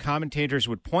lot of commentators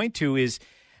would point to is,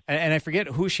 and I forget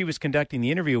who she was conducting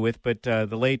the interview with, but the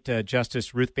late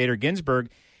Justice Ruth Bader Ginsburg,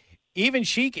 even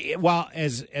she, while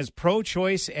as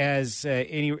pro-choice as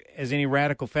any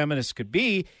radical feminist could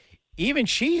be, even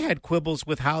she had quibbles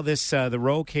with how the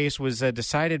Roe case was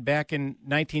decided back in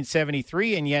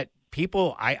 1973, and yet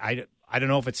people, I don't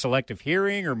know if it's selective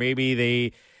hearing or maybe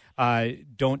they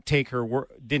didn't take her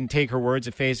words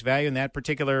at face value in that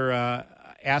particular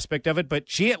aspect of it, but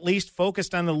she at least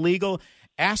focused on the legal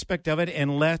aspect of it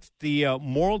and left the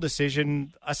moral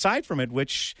decision aside from it,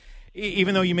 which,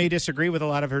 even though you may disagree with a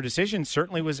lot of her decisions,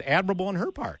 certainly was admirable on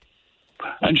her part.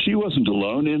 And she wasn't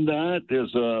alone in that.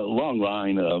 There's a long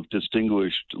line of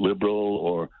distinguished liberal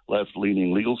or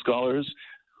left-leaning legal scholars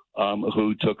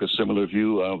who took a similar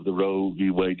view of the Roe v.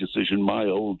 Wade decision. My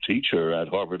old teacher at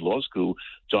Harvard Law School,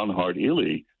 John Hart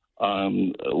Ely,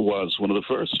 was one of the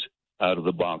first out of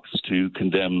the box to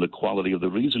condemn the quality of the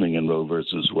reasoning in Roe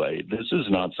versus Wade. This is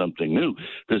not something new.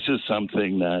 This is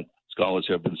something that scholars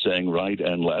have been saying right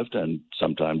and left, and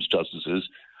sometimes justices,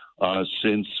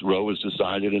 since Roe was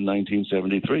decided in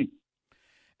 1973.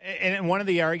 And one of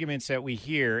the arguments that we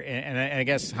hear, and I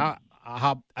guess how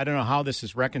I don't know how this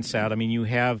is reconciled. I mean, you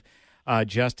have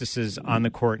justices on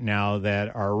the court now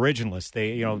that are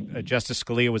originalists. Justice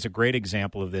Scalia was a great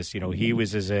example of this. He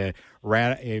was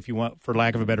if you want, for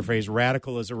lack of a better phrase,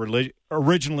 radical as a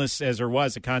originalist as there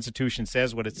was. The Constitution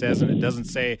says what it says, and it doesn't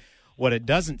say what it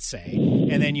doesn't say.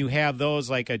 And then you have those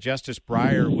like Justice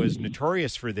Breyer was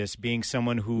notorious for this, being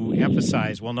someone who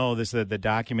emphasized, well, no, this is the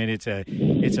document.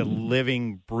 It's a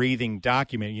living, breathing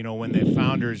document. When the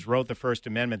founders wrote the First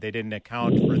Amendment, they didn't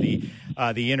account for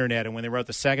the internet, and when they wrote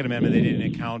the Second Amendment, they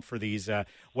didn't account for these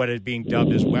what is being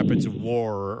dubbed as weapons of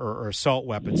war or assault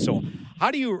weapons. So how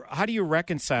do you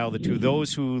reconcile the two?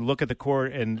 Those who look at the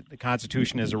court and the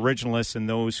Constitution as originalists, and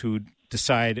those who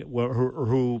decide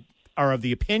who are of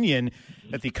the opinion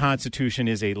that the Constitution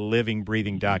is a living,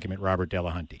 breathing document, Robert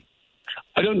Delahunty?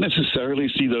 I don't necessarily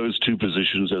see those two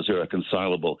positions as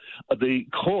irreconcilable. The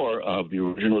core of the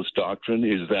originalist doctrine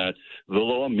is that the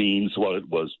law means what it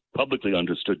was publicly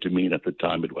understood to mean at the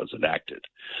time it was enacted.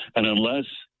 And unless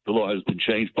the law has been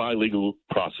changed by legal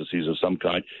processes of some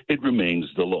kind, it remains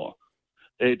the law.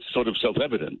 It's sort of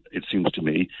self-evident, it seems to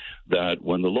me, that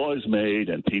when the law is made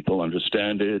and people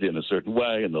understand it in a certain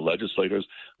way and the legislators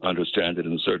understand it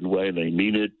in a certain way and they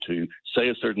mean it to say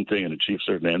a certain thing and achieve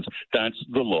certain ends, that's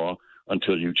the law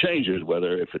until you change it,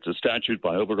 whether if it's a statute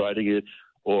by overriding it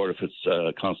or if it's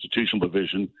a constitutional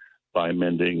provision by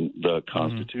amending the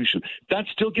Constitution. That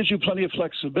still gives you plenty of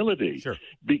flexibility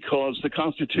because the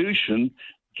Constitution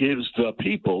gives the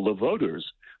people, the voters,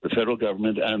 the federal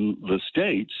government and the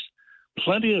states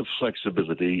plenty of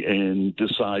flexibility in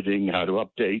deciding how to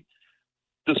update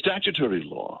the statutory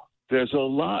law. There's a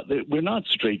lot that we're not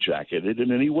straitjacketed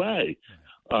in any way.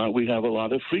 We have a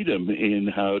lot of freedom in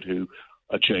how to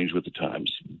change with the times.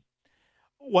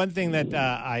 One thing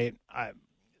that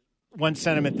one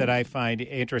sentiment that I find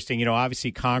interesting,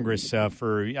 obviously Congress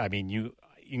you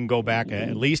can go back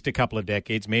at least a couple of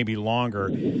decades, maybe longer.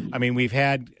 I mean, we've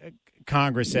had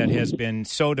Congress that has been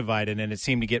so divided, and it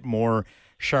seemed to get more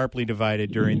sharply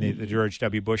divided during the George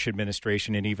W. Bush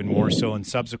administration and even more so in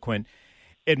subsequent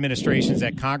administrations,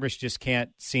 that Congress just can't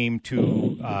seem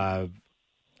to, I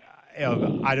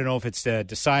don't know if it's to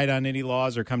decide on any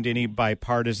laws or come to any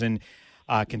bipartisan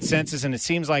consensus. And it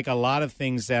seems like a lot of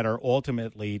things that are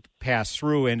ultimately passed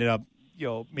through ended up,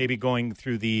 maybe going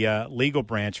through the legal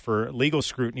branch for legal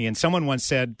scrutiny. And someone once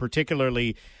said,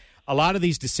 particularly, a lot of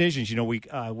these decisions, we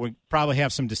probably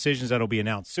have some decisions that will be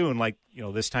announced soon, like,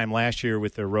 this time last year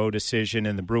with the Roe decision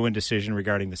and the Bruin decision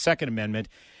regarding the Second Amendment,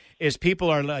 is people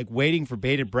are like waiting for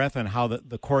bated breath on how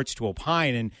the courts to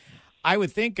opine. And I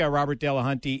would think, Robert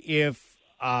Delahunty, if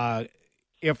our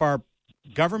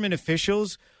government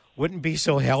officials wouldn't be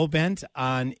so hell-bent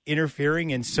on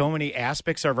interfering in so many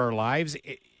aspects of our lives,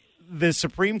 the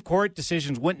Supreme Court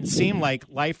decisions wouldn't seem like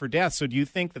life or death. So do you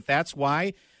think that that's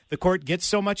why the court gets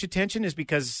so much attention, is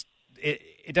because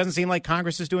it doesn't seem like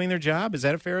Congress is doing their job? Is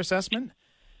that a fair assessment?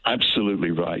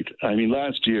 Absolutely right. I mean,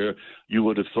 last year you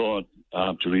would have thought,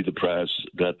 to read the press,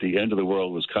 that the end of the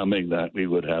world was coming, that we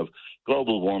would have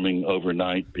global warming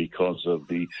overnight because of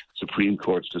the Supreme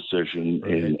Court's decision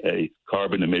in a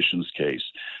carbon emissions case,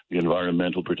 the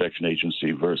Environmental Protection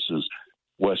Agency versus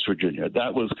West Virginia.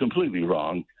 That was completely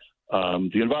wrong.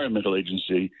 The Environmental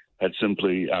Agency had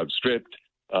simply outstripped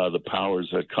the powers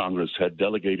that Congress had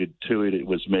delegated to it. It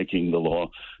was making the law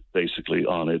basically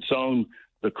on its own.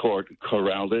 The court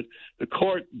corralled it. The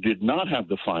court did not have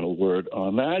the final word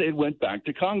on that. It went back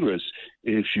to Congress.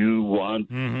 If you want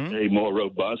a more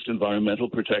robust environmental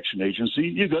protection agency,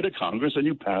 you go to Congress and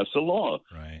you pass a law.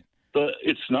 Right. But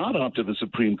it's not up to the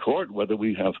Supreme Court whether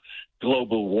we have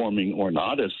global warming or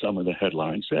not, as some of the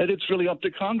headlines said. It's really up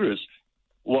to Congress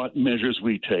what measures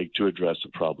we take to address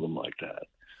a problem like that.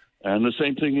 And the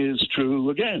same thing is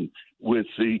true, again, with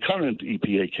the current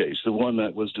EPA case, the one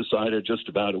that was decided just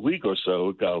about a week or so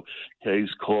ago, case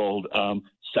called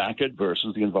Sackett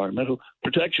versus the Environmental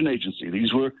Protection Agency.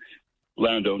 These were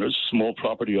landowners, small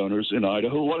property owners in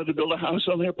Idaho, who wanted to build a house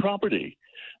on their property.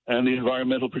 And the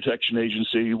Environmental Protection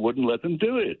Agency wouldn't let them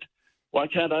do it. Why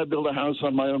can't I build a house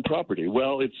on my own property?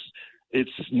 Well,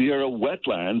 it's near a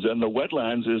wetlands, and the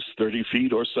wetlands is 30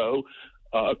 feet or so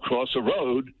across a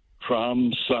road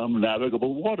from some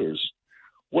navigable waters.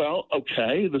 Well,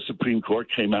 okay, the Supreme Court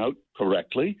came out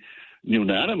correctly,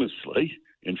 unanimously,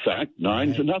 in fact,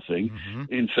 9-0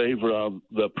 in favor of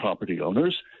the property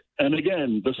owners. And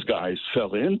again, the skies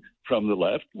fell in from the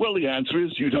left. Well, the answer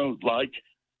is you don't like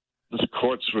the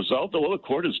court's result. All the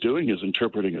court is doing is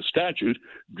interpreting a statute.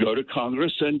 Go to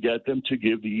Congress and get them to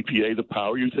give the EPA the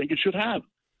power you think it should have.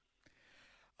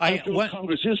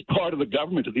 Congress is part of the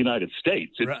government of the United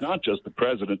States. It's not just the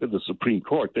president of the Supreme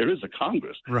Court. There is a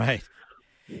Congress. Right.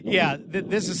 Yeah,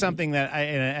 this is something that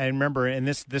I remember, and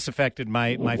this affected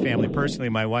my family personally.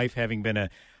 My wife, having been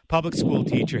a public school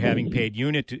teacher, having paid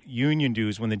union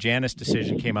dues when the Janus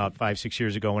decision came out 5-6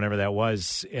 years ago, whenever that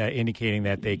was, indicating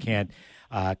that they can't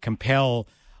compel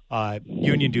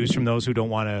union dues from those who don't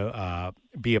want to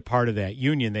be a part of that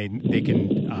union. They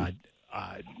can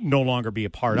no longer be a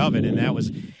part of it, and that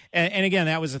was, and again,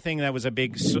 that was a thing that was a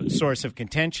big source of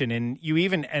contention. And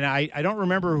I don't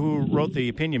remember who wrote the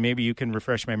opinion. Maybe you can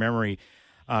refresh my memory,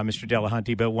 Mr.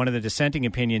 Delahunty. But one of the dissenting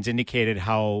opinions indicated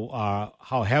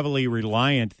how heavily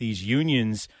reliant these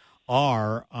unions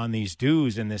are on these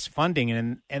dues and this funding.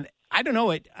 And I don't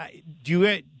know.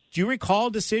 Do you recall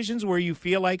decisions where you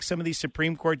feel like some of these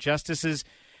Supreme Court justices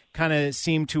kind of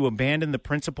seem to abandon the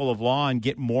principle of law and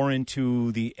get more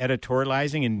into the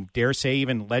editorializing and, dare say,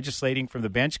 even legislating from the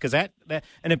bench? Because that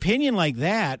an opinion like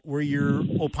that, where you're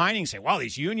opining, say, well,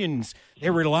 these unions, they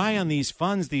rely on these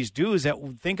funds, these dues, that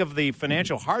think of the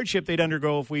financial hardship they'd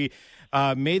undergo if we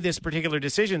made this particular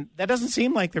decision. That doesn't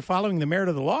seem like they're following the merit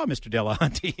of the law, Mr.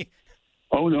 Delahunty.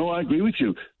 Oh, no, I agree with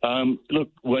you. Look,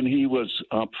 when he was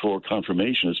up for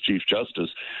confirmation as Chief Justice,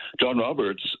 John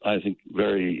Roberts, I think,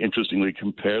 very interestingly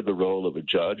compared the role of a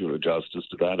judge or a justice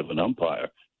to that of an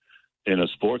umpire in a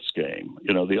sports game.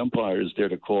 You know, the umpire is there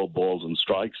to call balls and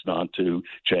strikes, not to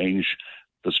change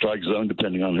the strike zone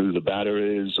depending on who the batter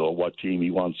is or what team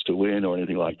he wants to win or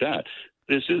anything like that.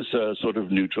 This is a sort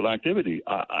of neutral activity.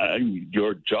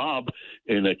 Your job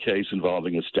in a case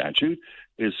involving a statute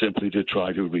is simply to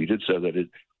try to read it so that it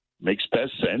makes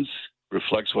best sense,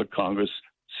 reflects what Congress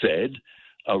said,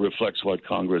 reflects what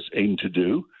Congress aimed to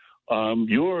do.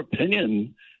 Your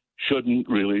opinion shouldn't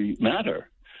really matter.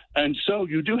 And so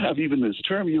you do have, even this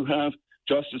term, you have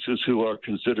justices who are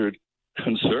considered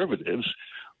conservatives,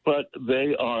 but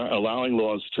they are allowing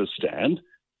laws to stand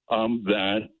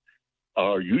that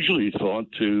are usually thought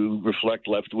to reflect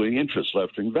left-wing interests,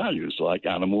 left-wing values, like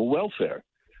animal welfare.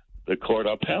 The court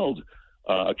upheld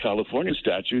a California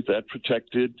statute that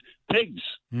protected pigs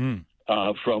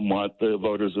from what the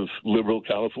voters of liberal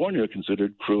California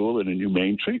considered cruel and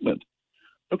inhumane treatment.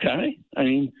 Okay, I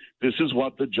mean, this is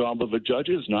what the job of a judge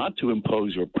is, not to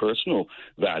impose your personal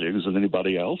values on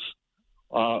anybody else,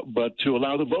 but to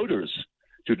allow the voters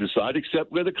to decide,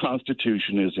 except where the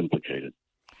Constitution is implicated.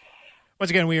 Once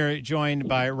again, we are joined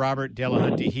by Robert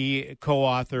Delahunty. He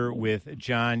co-author with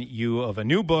John Yoo of a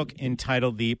new book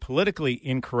entitled The Politically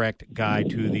Incorrect Guide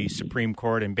to the Supreme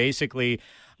Court. And basically,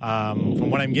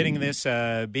 from what I'm getting this,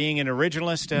 being an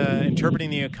originalist, interpreting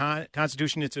the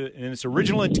Constitution in its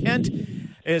original intent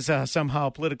is somehow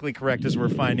politically correct, as we're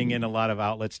finding in a lot of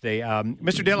outlets today.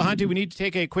 Mr. Delahunty, we need to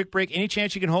take a quick break. Any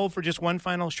chance you can hold for just one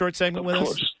final short segment with us? Of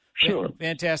course, sure.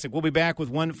 Fantastic. We'll be back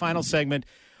with one final segment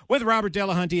with Robert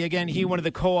Delahunty. Again, he one of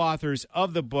the co-authors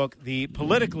of the book, The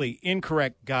Politically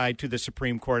Incorrect Guide to the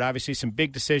Supreme Court. Obviously, some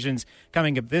big decisions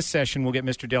coming up this session. We'll get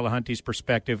Mr. Delahunty's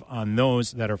perspective on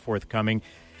those that are forthcoming.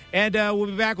 And we'll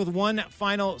be back with one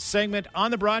final segment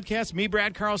on the broadcast. Me,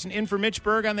 Brad Carlson, in for Mitch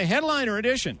Berg on the headliner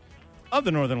edition of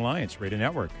the Northern Alliance Radio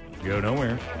Network. Go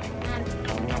nowhere.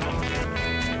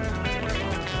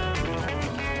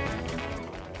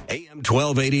 AM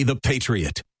 1280, The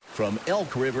Patriot. From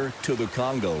Elk River to the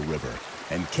Congo River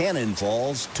and Cannon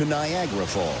Falls to Niagara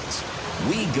Falls.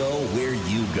 We go where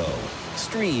you go.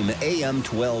 Stream AM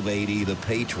 1280 The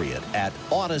Patriot at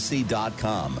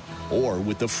Odyssey.com or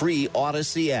with the free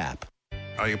Odyssey app.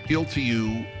 I appeal to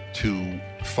you to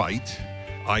fight.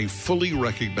 I fully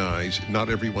recognize not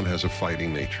everyone has a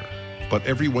fighting nature, but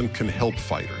everyone can help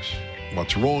fighters.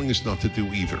 What's wrong is not to do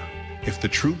either. If the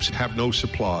troops have no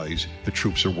supplies, the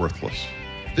troops are worthless.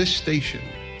 This station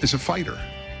is a fighter.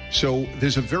 So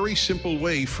there's a very simple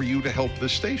way for you to help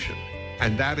this station,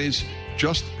 and that is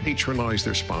just patronize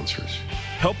their sponsors.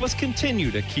 Help us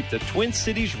continue to keep the Twin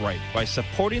Cities right by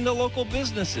supporting the local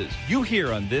businesses you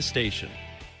hear on this station.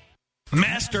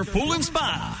 Master Pool and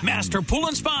Spa. Master Pool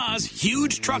and Spa's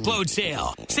huge truckload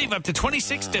sale. Save up to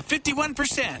 26 to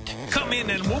 51%. Come in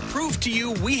and we'll prove to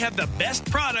you we have the best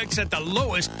products at the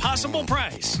lowest possible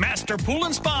price. Master Pool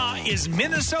and Spa is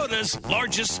Minnesota's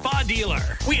largest spa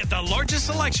dealer. We have the largest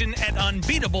selection at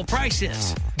unbeatable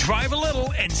prices. Drive a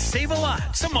little and save a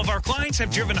lot. Some of our clients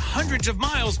have driven hundreds of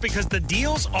miles because the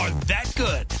deals are that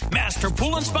good. Master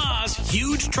Pool and Spa's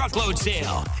huge truckload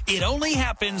sale. It only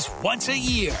happens once a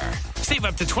year. Save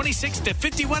up to 26 to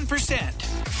 51%.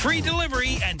 Free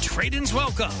delivery and trade-ins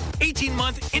welcome.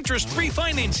 18-month interest-free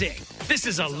financing. This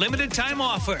is a limited-time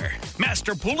offer.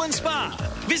 Master Pool and Spa.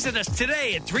 Visit us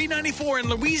today at 394 in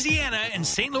Louisiana and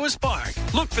St. Louis Park.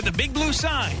 Look for the big blue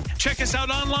sign. Check us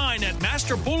out online at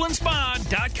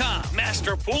masterpoolandspa.com.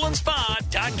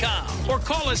 Masterpoolandspa.com. Or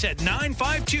call us at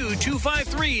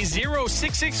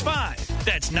 952-253-0665.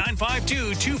 That's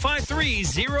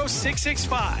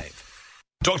 952-253-0665.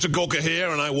 Dr. Gorka here,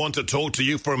 and I want to talk to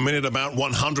you for a minute about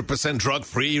 100%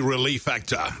 drug-free Relief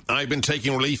Factor. I've been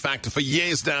taking Relief Factor for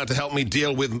years now to help me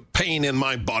deal with pain in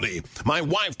my body. My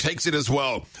wife takes it as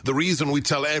well. The reason we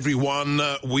tell everyone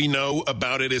we know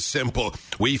about it is simple.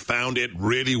 We found it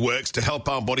really works to help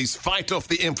our bodies fight off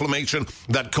the inflammation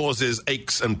that causes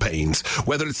aches and pains.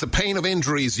 Whether it's the pain of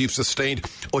injuries you've sustained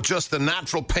or just the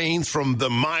natural pains from the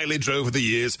mileage over the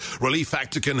years, Relief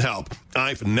Factor can help.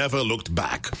 I've never looked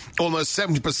back. Almost 70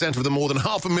 70% of the more than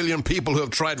 500,000 people who have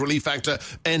tried Relief Factor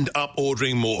end up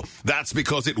ordering more. That's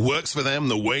because it works for them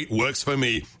the way it works for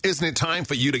me. Isn't it time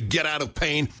for you to get out of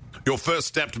pain? Your first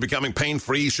step to becoming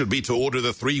pain-free should be to order the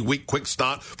 3-week quick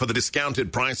start for the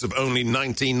discounted price of only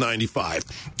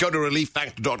 $19.95. Go to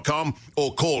relieffactor.com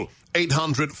or call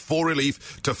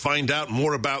 800-4RELIEF to find out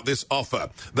more about this offer.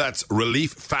 That's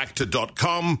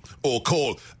relieffactor.com or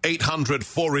call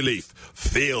 800-4RELIEF.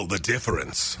 Feel the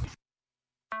difference.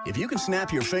 If you can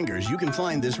snap your fingers, you can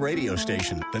find this radio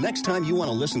station. The next time you want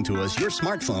to listen to us, your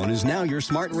smartphone is now your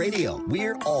smart radio.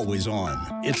 We're always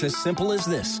on. It's as simple as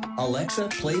this. Alexa,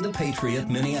 play The Patriot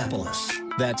Minneapolis.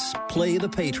 That's Play The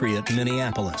Patriot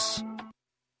Minneapolis.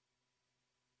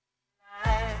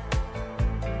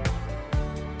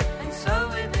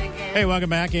 Hey, welcome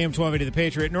back. AM 1280 The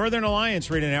Patriot. Northern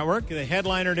Alliance Radio Network, the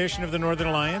headliner edition of the Northern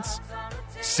Alliance.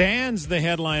 Sans the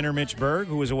headliner, Mitch Berg,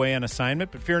 who was away on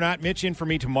assignment. But fear not, Mitch in for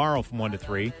me tomorrow from 1 to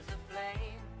 3.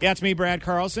 Yeah, it's me, Brad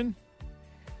Carlson.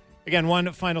 Again,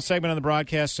 one final segment on the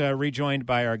broadcast, rejoined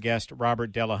by our guest,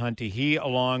 Robert Delahunty. He,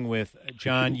 along with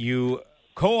John Yu,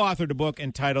 co-authored a book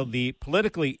entitled The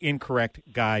Politically Incorrect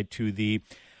Guide to the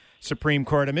Supreme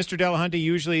Court. Mr. Delahunty,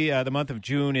 usually the month of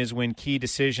June is when key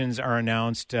decisions are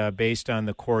announced based on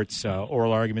the court's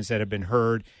oral arguments that have been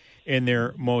heard in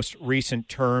their most recent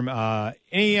term.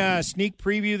 Any sneak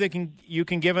preview that you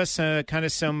can give us, kind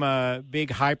of some big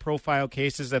high-profile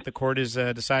cases that the court is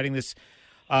deciding this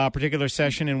particular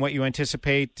session, and what you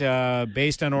anticipate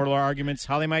based on oral arguments,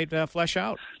 how they might flesh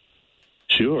out?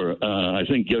 Sure. I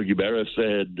think Yogi Berra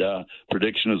said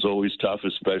prediction is always tough,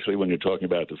 especially when you're talking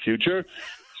about the future.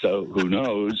 So who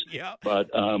knows? Yeah.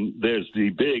 But there's the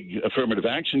big affirmative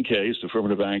action case,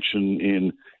 affirmative action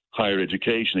in higher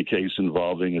education, a case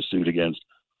involving a suit against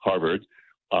Harvard.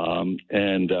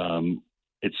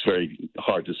 It's very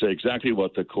hard to say exactly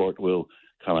what the court will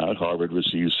come out. Harvard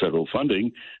receives federal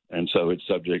funding, and so it's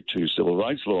subject to civil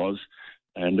rights laws,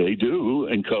 and they do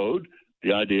encode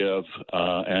the idea of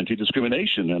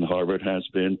anti-discrimination, and Harvard has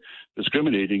been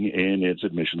discriminating in its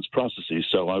admissions processes.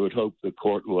 So I would hope the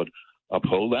court would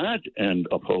uphold that and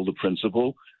uphold the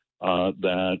principle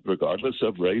that regardless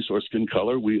of race or skin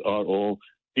color, we are all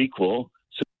equal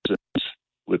citizens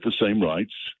with the same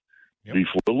rights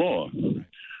before the law.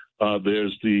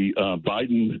 There's the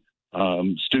Biden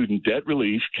student debt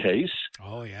relief case,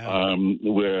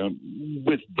 where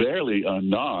with barely a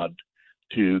nod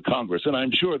to Congress, and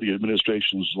I'm sure the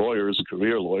administration's lawyers,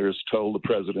 career lawyers, told the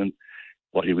president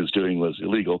what he was doing was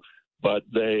illegal, but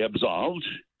they absolved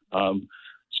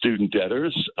student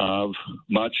debtors of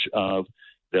much of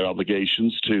their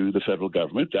obligations to the federal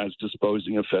government as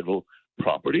disposing of federal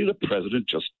property. The president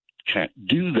just can't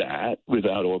do that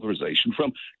without authorization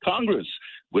from Congress,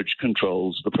 which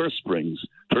controls the purse strings.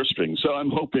 So I'm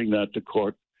hoping that the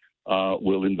court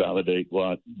will invalidate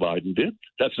what Biden did.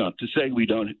 That's not to say we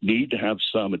don't need to have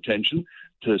some attention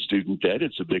to student debt.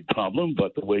 It's a big problem,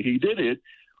 but the way he did it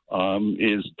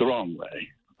is the wrong way.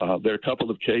 There are a couple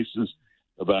of cases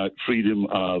about freedom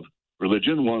of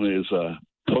religion. One is a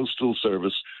postal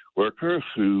service worker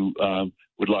who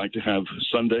would like to have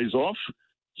Sundays off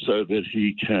so that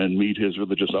he can meet his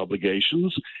religious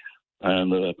obligations,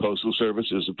 and the Postal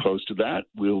Service is opposed to that.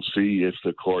 We'll see if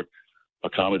the court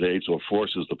accommodates or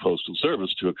forces the Postal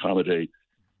Service to accommodate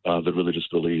the religious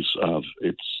beliefs of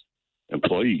its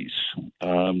employees.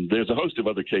 There's a host of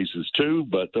other cases, too,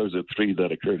 but those are three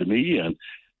that occur to me, and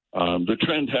the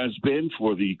trend has been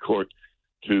for the court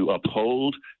to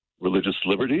uphold religious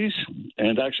liberties.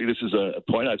 And actually, this is a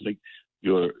point I think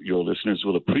your listeners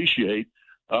will appreciate.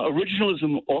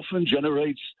 Originalism often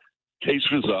generates case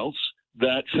results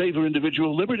that favor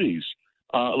individual liberties.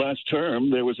 Last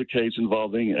term, there was a case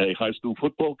involving a high school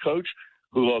football coach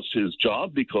who lost his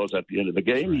job because at the end of the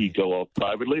game, he'd go off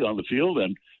privately on the field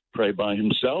and pray by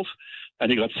himself. And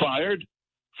he got fired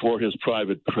for his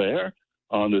private prayer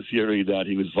on the theory that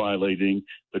he was violating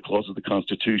the clause of the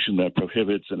Constitution that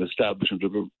prohibits an establishment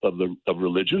of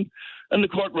religion. And the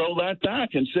court rolled that back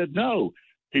and said, no,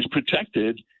 he's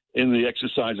protected in the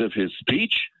exercise of his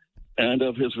speech and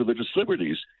of his religious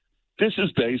liberties. This is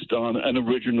based on an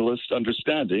originalist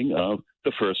understanding of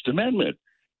the First Amendment.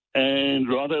 And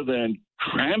rather than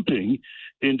cramping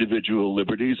individual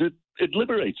liberties, it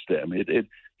liberates them. It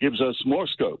gives us more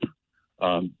scope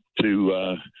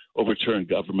to overturn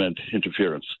government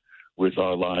interference with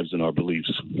our lives and our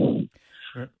beliefs.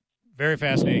 Very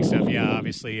fascinating stuff. Yeah,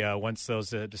 obviously, once those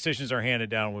decisions are handed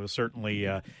down, we'll certainly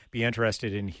be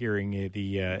interested in hearing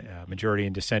the majority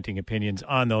and dissenting opinions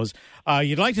on those.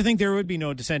 You'd like to think there would be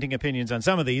no dissenting opinions on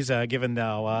some of these, given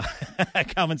how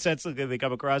common sense they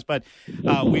come across. But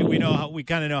we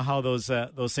kind of know how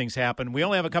those things happen. We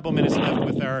only have a couple minutes left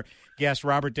with our guest,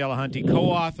 Robert Delahunty,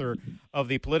 co-author of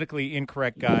the Politically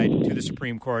Incorrect Guide to the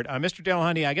Supreme Court. Mr.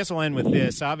 Delahunty, I guess I'll end with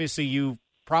this. Obviously, you've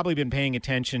probably been paying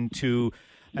attention to,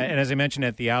 and as I mentioned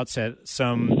at the outset,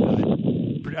 some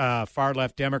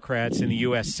far-left Democrats in the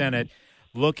U.S. Senate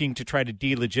looking to try to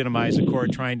delegitimize the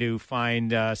court, trying to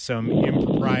find some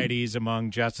improprieties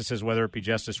among justices, whether it be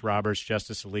Justice Roberts,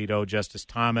 Justice Alito, Justice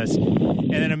Thomas.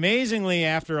 And then amazingly,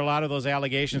 after a lot of those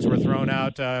allegations were thrown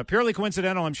out, purely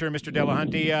coincidental, I'm sure, Mr.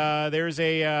 Delahunty, there's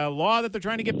a law that they're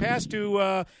trying to get passed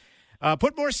to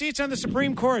put more seats on the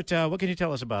Supreme Court. What can you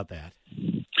tell us about that?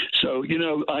 So,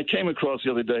 I came across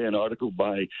the other day an article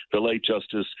by the late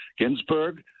Justice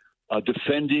Ginsburg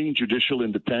defending judicial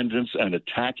independence and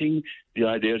attacking the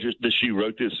idea that she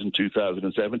wrote this in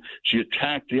 2007. She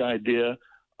attacked the idea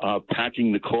of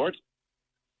packing the court,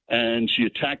 and she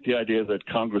attacked the idea that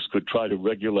Congress could try to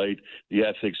regulate the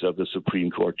ethics of the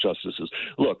Supreme Court justices.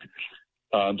 Look,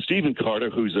 Stephen Carter,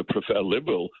 who's a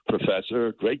liberal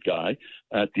professor, great guy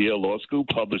at the Yale Law School,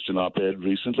 published an op-ed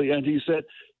recently, and he said,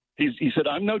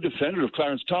 I'm no defender of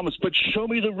Clarence Thomas, but show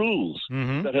me the rules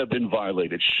that have been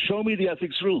violated. Show me the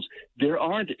ethics rules. There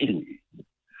aren't any.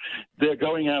 They're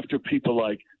going after people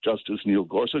like Justice Neil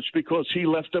Gorsuch because he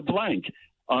left a blank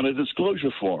on a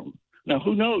disclosure form. Now,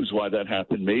 who knows why that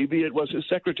happened? Maybe it was his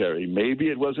secretary. Maybe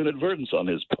it was inadvertence on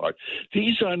his part.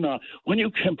 These are not – when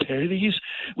you compare these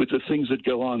with the things that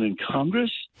go on in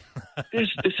Congress, this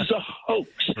is a hoax.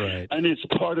 Right. And it's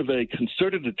part of a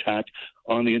concerted attack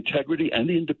on the integrity and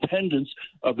the independence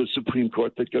of the Supreme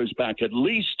Court that goes back at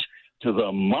least to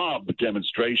the mob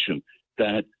demonstration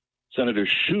that Senator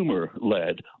Schumer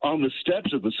led on the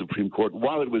steps of the Supreme Court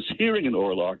while it was hearing an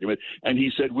oral argument, and he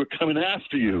said, "We're coming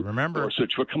after you,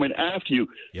 Gorsuch. We're coming after you."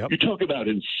 Yep. You talk about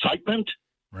incitement.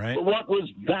 Right. But what was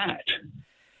that?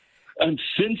 And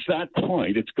since that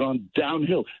point, it's gone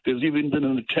downhill. There's even been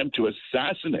an attempt to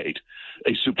assassinate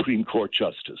a Supreme Court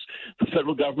justice. The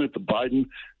federal government, the Biden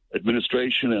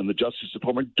administration, and the Justice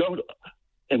Department don't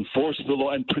enforce the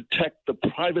law and protect the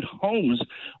private homes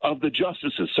of the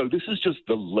justices. So this is just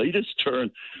the latest turn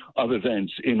of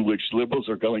events in which liberals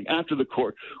are going after the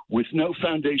court with no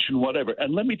foundation whatever.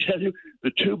 And let me tell you,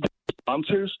 the two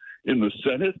sponsors in the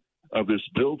Senate of this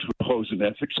bill to impose an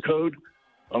ethics code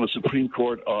on the Supreme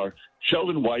Court are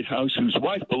Sheldon Whitehouse, whose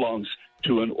wife belongs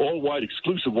to an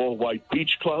exclusive all-white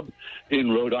beach club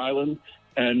in Rhode Island,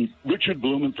 and Richard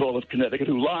Blumenthal of Connecticut,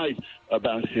 who lied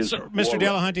about his... Mr.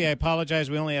 Delahunty, I apologize.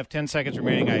 We only have 10 seconds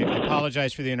remaining. I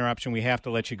apologize for the interruption. We have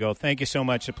to let you go. Thank you so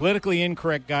much. The Politically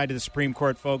Incorrect Guide to the Supreme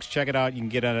Court, folks. Check it out. You can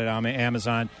get it on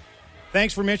Amazon.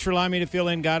 Thanks for Mitch for allowing me to fill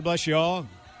in. God bless you all.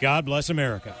 God bless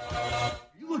America.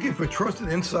 You looking for trusted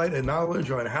insight and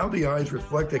knowledge on how the eyes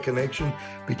reflect a connection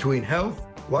between health,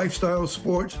 lifestyle,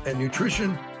 sports, and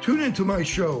nutrition? Tune into my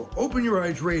show, Open Your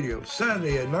Eyes Radio,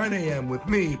 Saturday at 9 a.m. with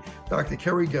me, Dr.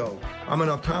 Kerry Gelb. I'm an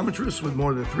optometrist with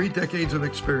more than 3 decades of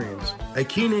experience, a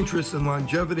keen interest in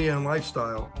longevity and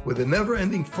lifestyle, with a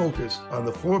never-ending focus on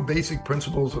the 4 basic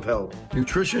principles of health: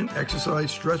 nutrition,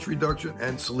 exercise, stress reduction,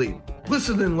 and sleep.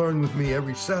 Listen and learn with me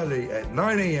every Saturday at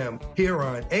 9 a.m. here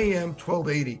on AM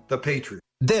 1280, The Patriot.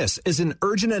 This is an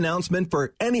urgent announcement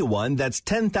for anyone that's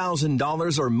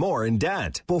 $10,000 or more in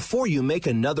debt. Before you make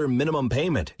another minimum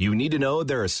payment, you need to know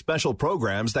there are special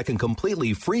programs that can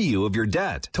completely free you of your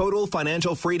debt. Total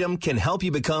Financial Freedom can help you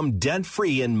become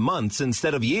debt-free in months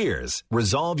instead of years.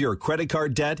 Resolve your credit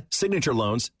card debt, signature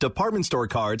loans, department store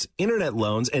cards, internet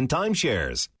loans, and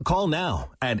timeshares. Call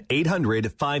now at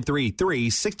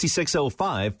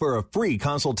 800-533-6605 for a free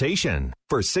consultation.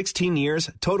 For 16 years,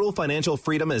 Total Financial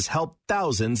Freedom has helped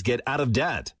thousands get out of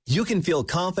debt. You can feel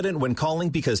confident when calling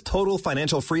because Total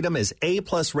Financial Freedom is A+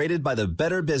 rated by the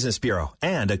Better Business Bureau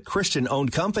and a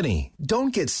Christian-owned company.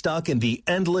 Don't get stuck in the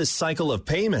endless cycle of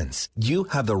payments. You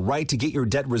have the right to get your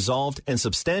debt resolved and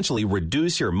substantially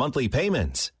reduce your monthly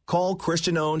payments. Call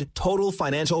Christian-owned Total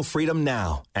Financial Freedom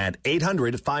now at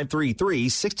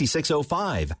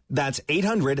 800-533-6605. That's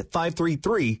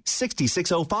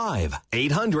 800-533-6605.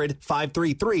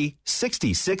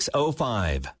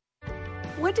 800-533-6605.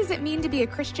 What does it mean to be a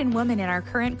Christian woman in our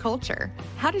current culture?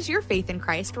 How does your faith in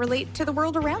Christ relate to the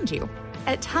world around you?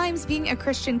 At times, being a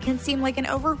Christian can seem like an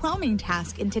overwhelming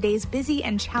task in today's busy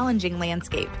and challenging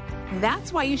landscape.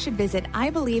 That's why you should visit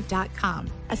ibelieve.com,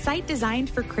 a site designed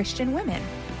for Christian women.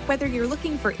 Whether you're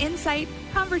looking for insight,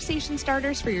 conversation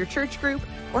starters for your church group,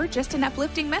 or just an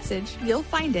uplifting message, you'll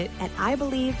find it at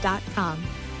ibelieve.com.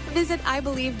 Visit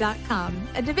ibelieve.com,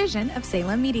 a division of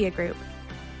Salem Media Group.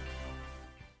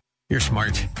 You're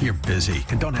smart, you're busy,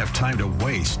 and don't have time to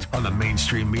waste on the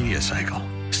mainstream media cycle.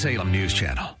 Salem News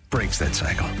Channel breaks that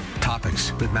cycle.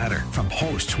 Topics that matter from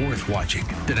hosts worth watching.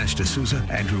 Dinesh D'Souza,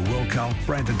 Andrew Wilkow,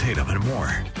 Brandon Tatum, and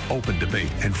more. Open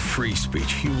debate and free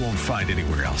speech you won't find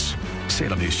anywhere else.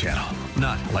 Salem News Channel.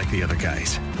 Not like the other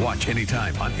guys. Watch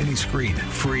anytime on any screen.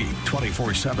 Free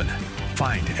 24/7.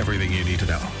 Find everything you need to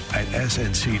know at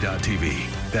snc.tv.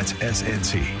 That's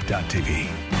snc.tv.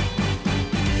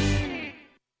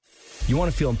 You want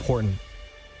to feel important.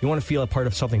 You want to feel a part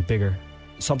of something bigger,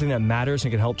 something that matters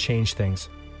and can help change things.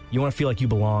 You want to feel like you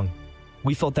belong.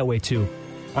 We felt that way too.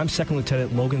 I'm Second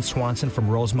Lieutenant Logan Swanson from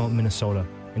Rosemount, Minnesota,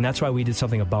 and that's why we did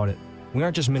something about it. We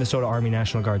aren't just Minnesota Army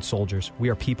National Guard soldiers. We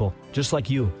are people, just like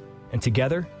you. And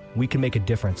together, we can make a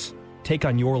difference. Take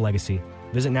on your legacy.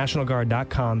 Visit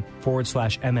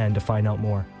nationalguard.com/MN to find out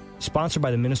more. Sponsored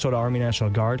by the Minnesota Army National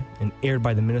Guard and aired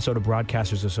by the Minnesota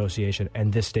Broadcasters Association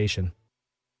and this station.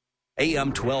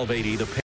 AM 1280, the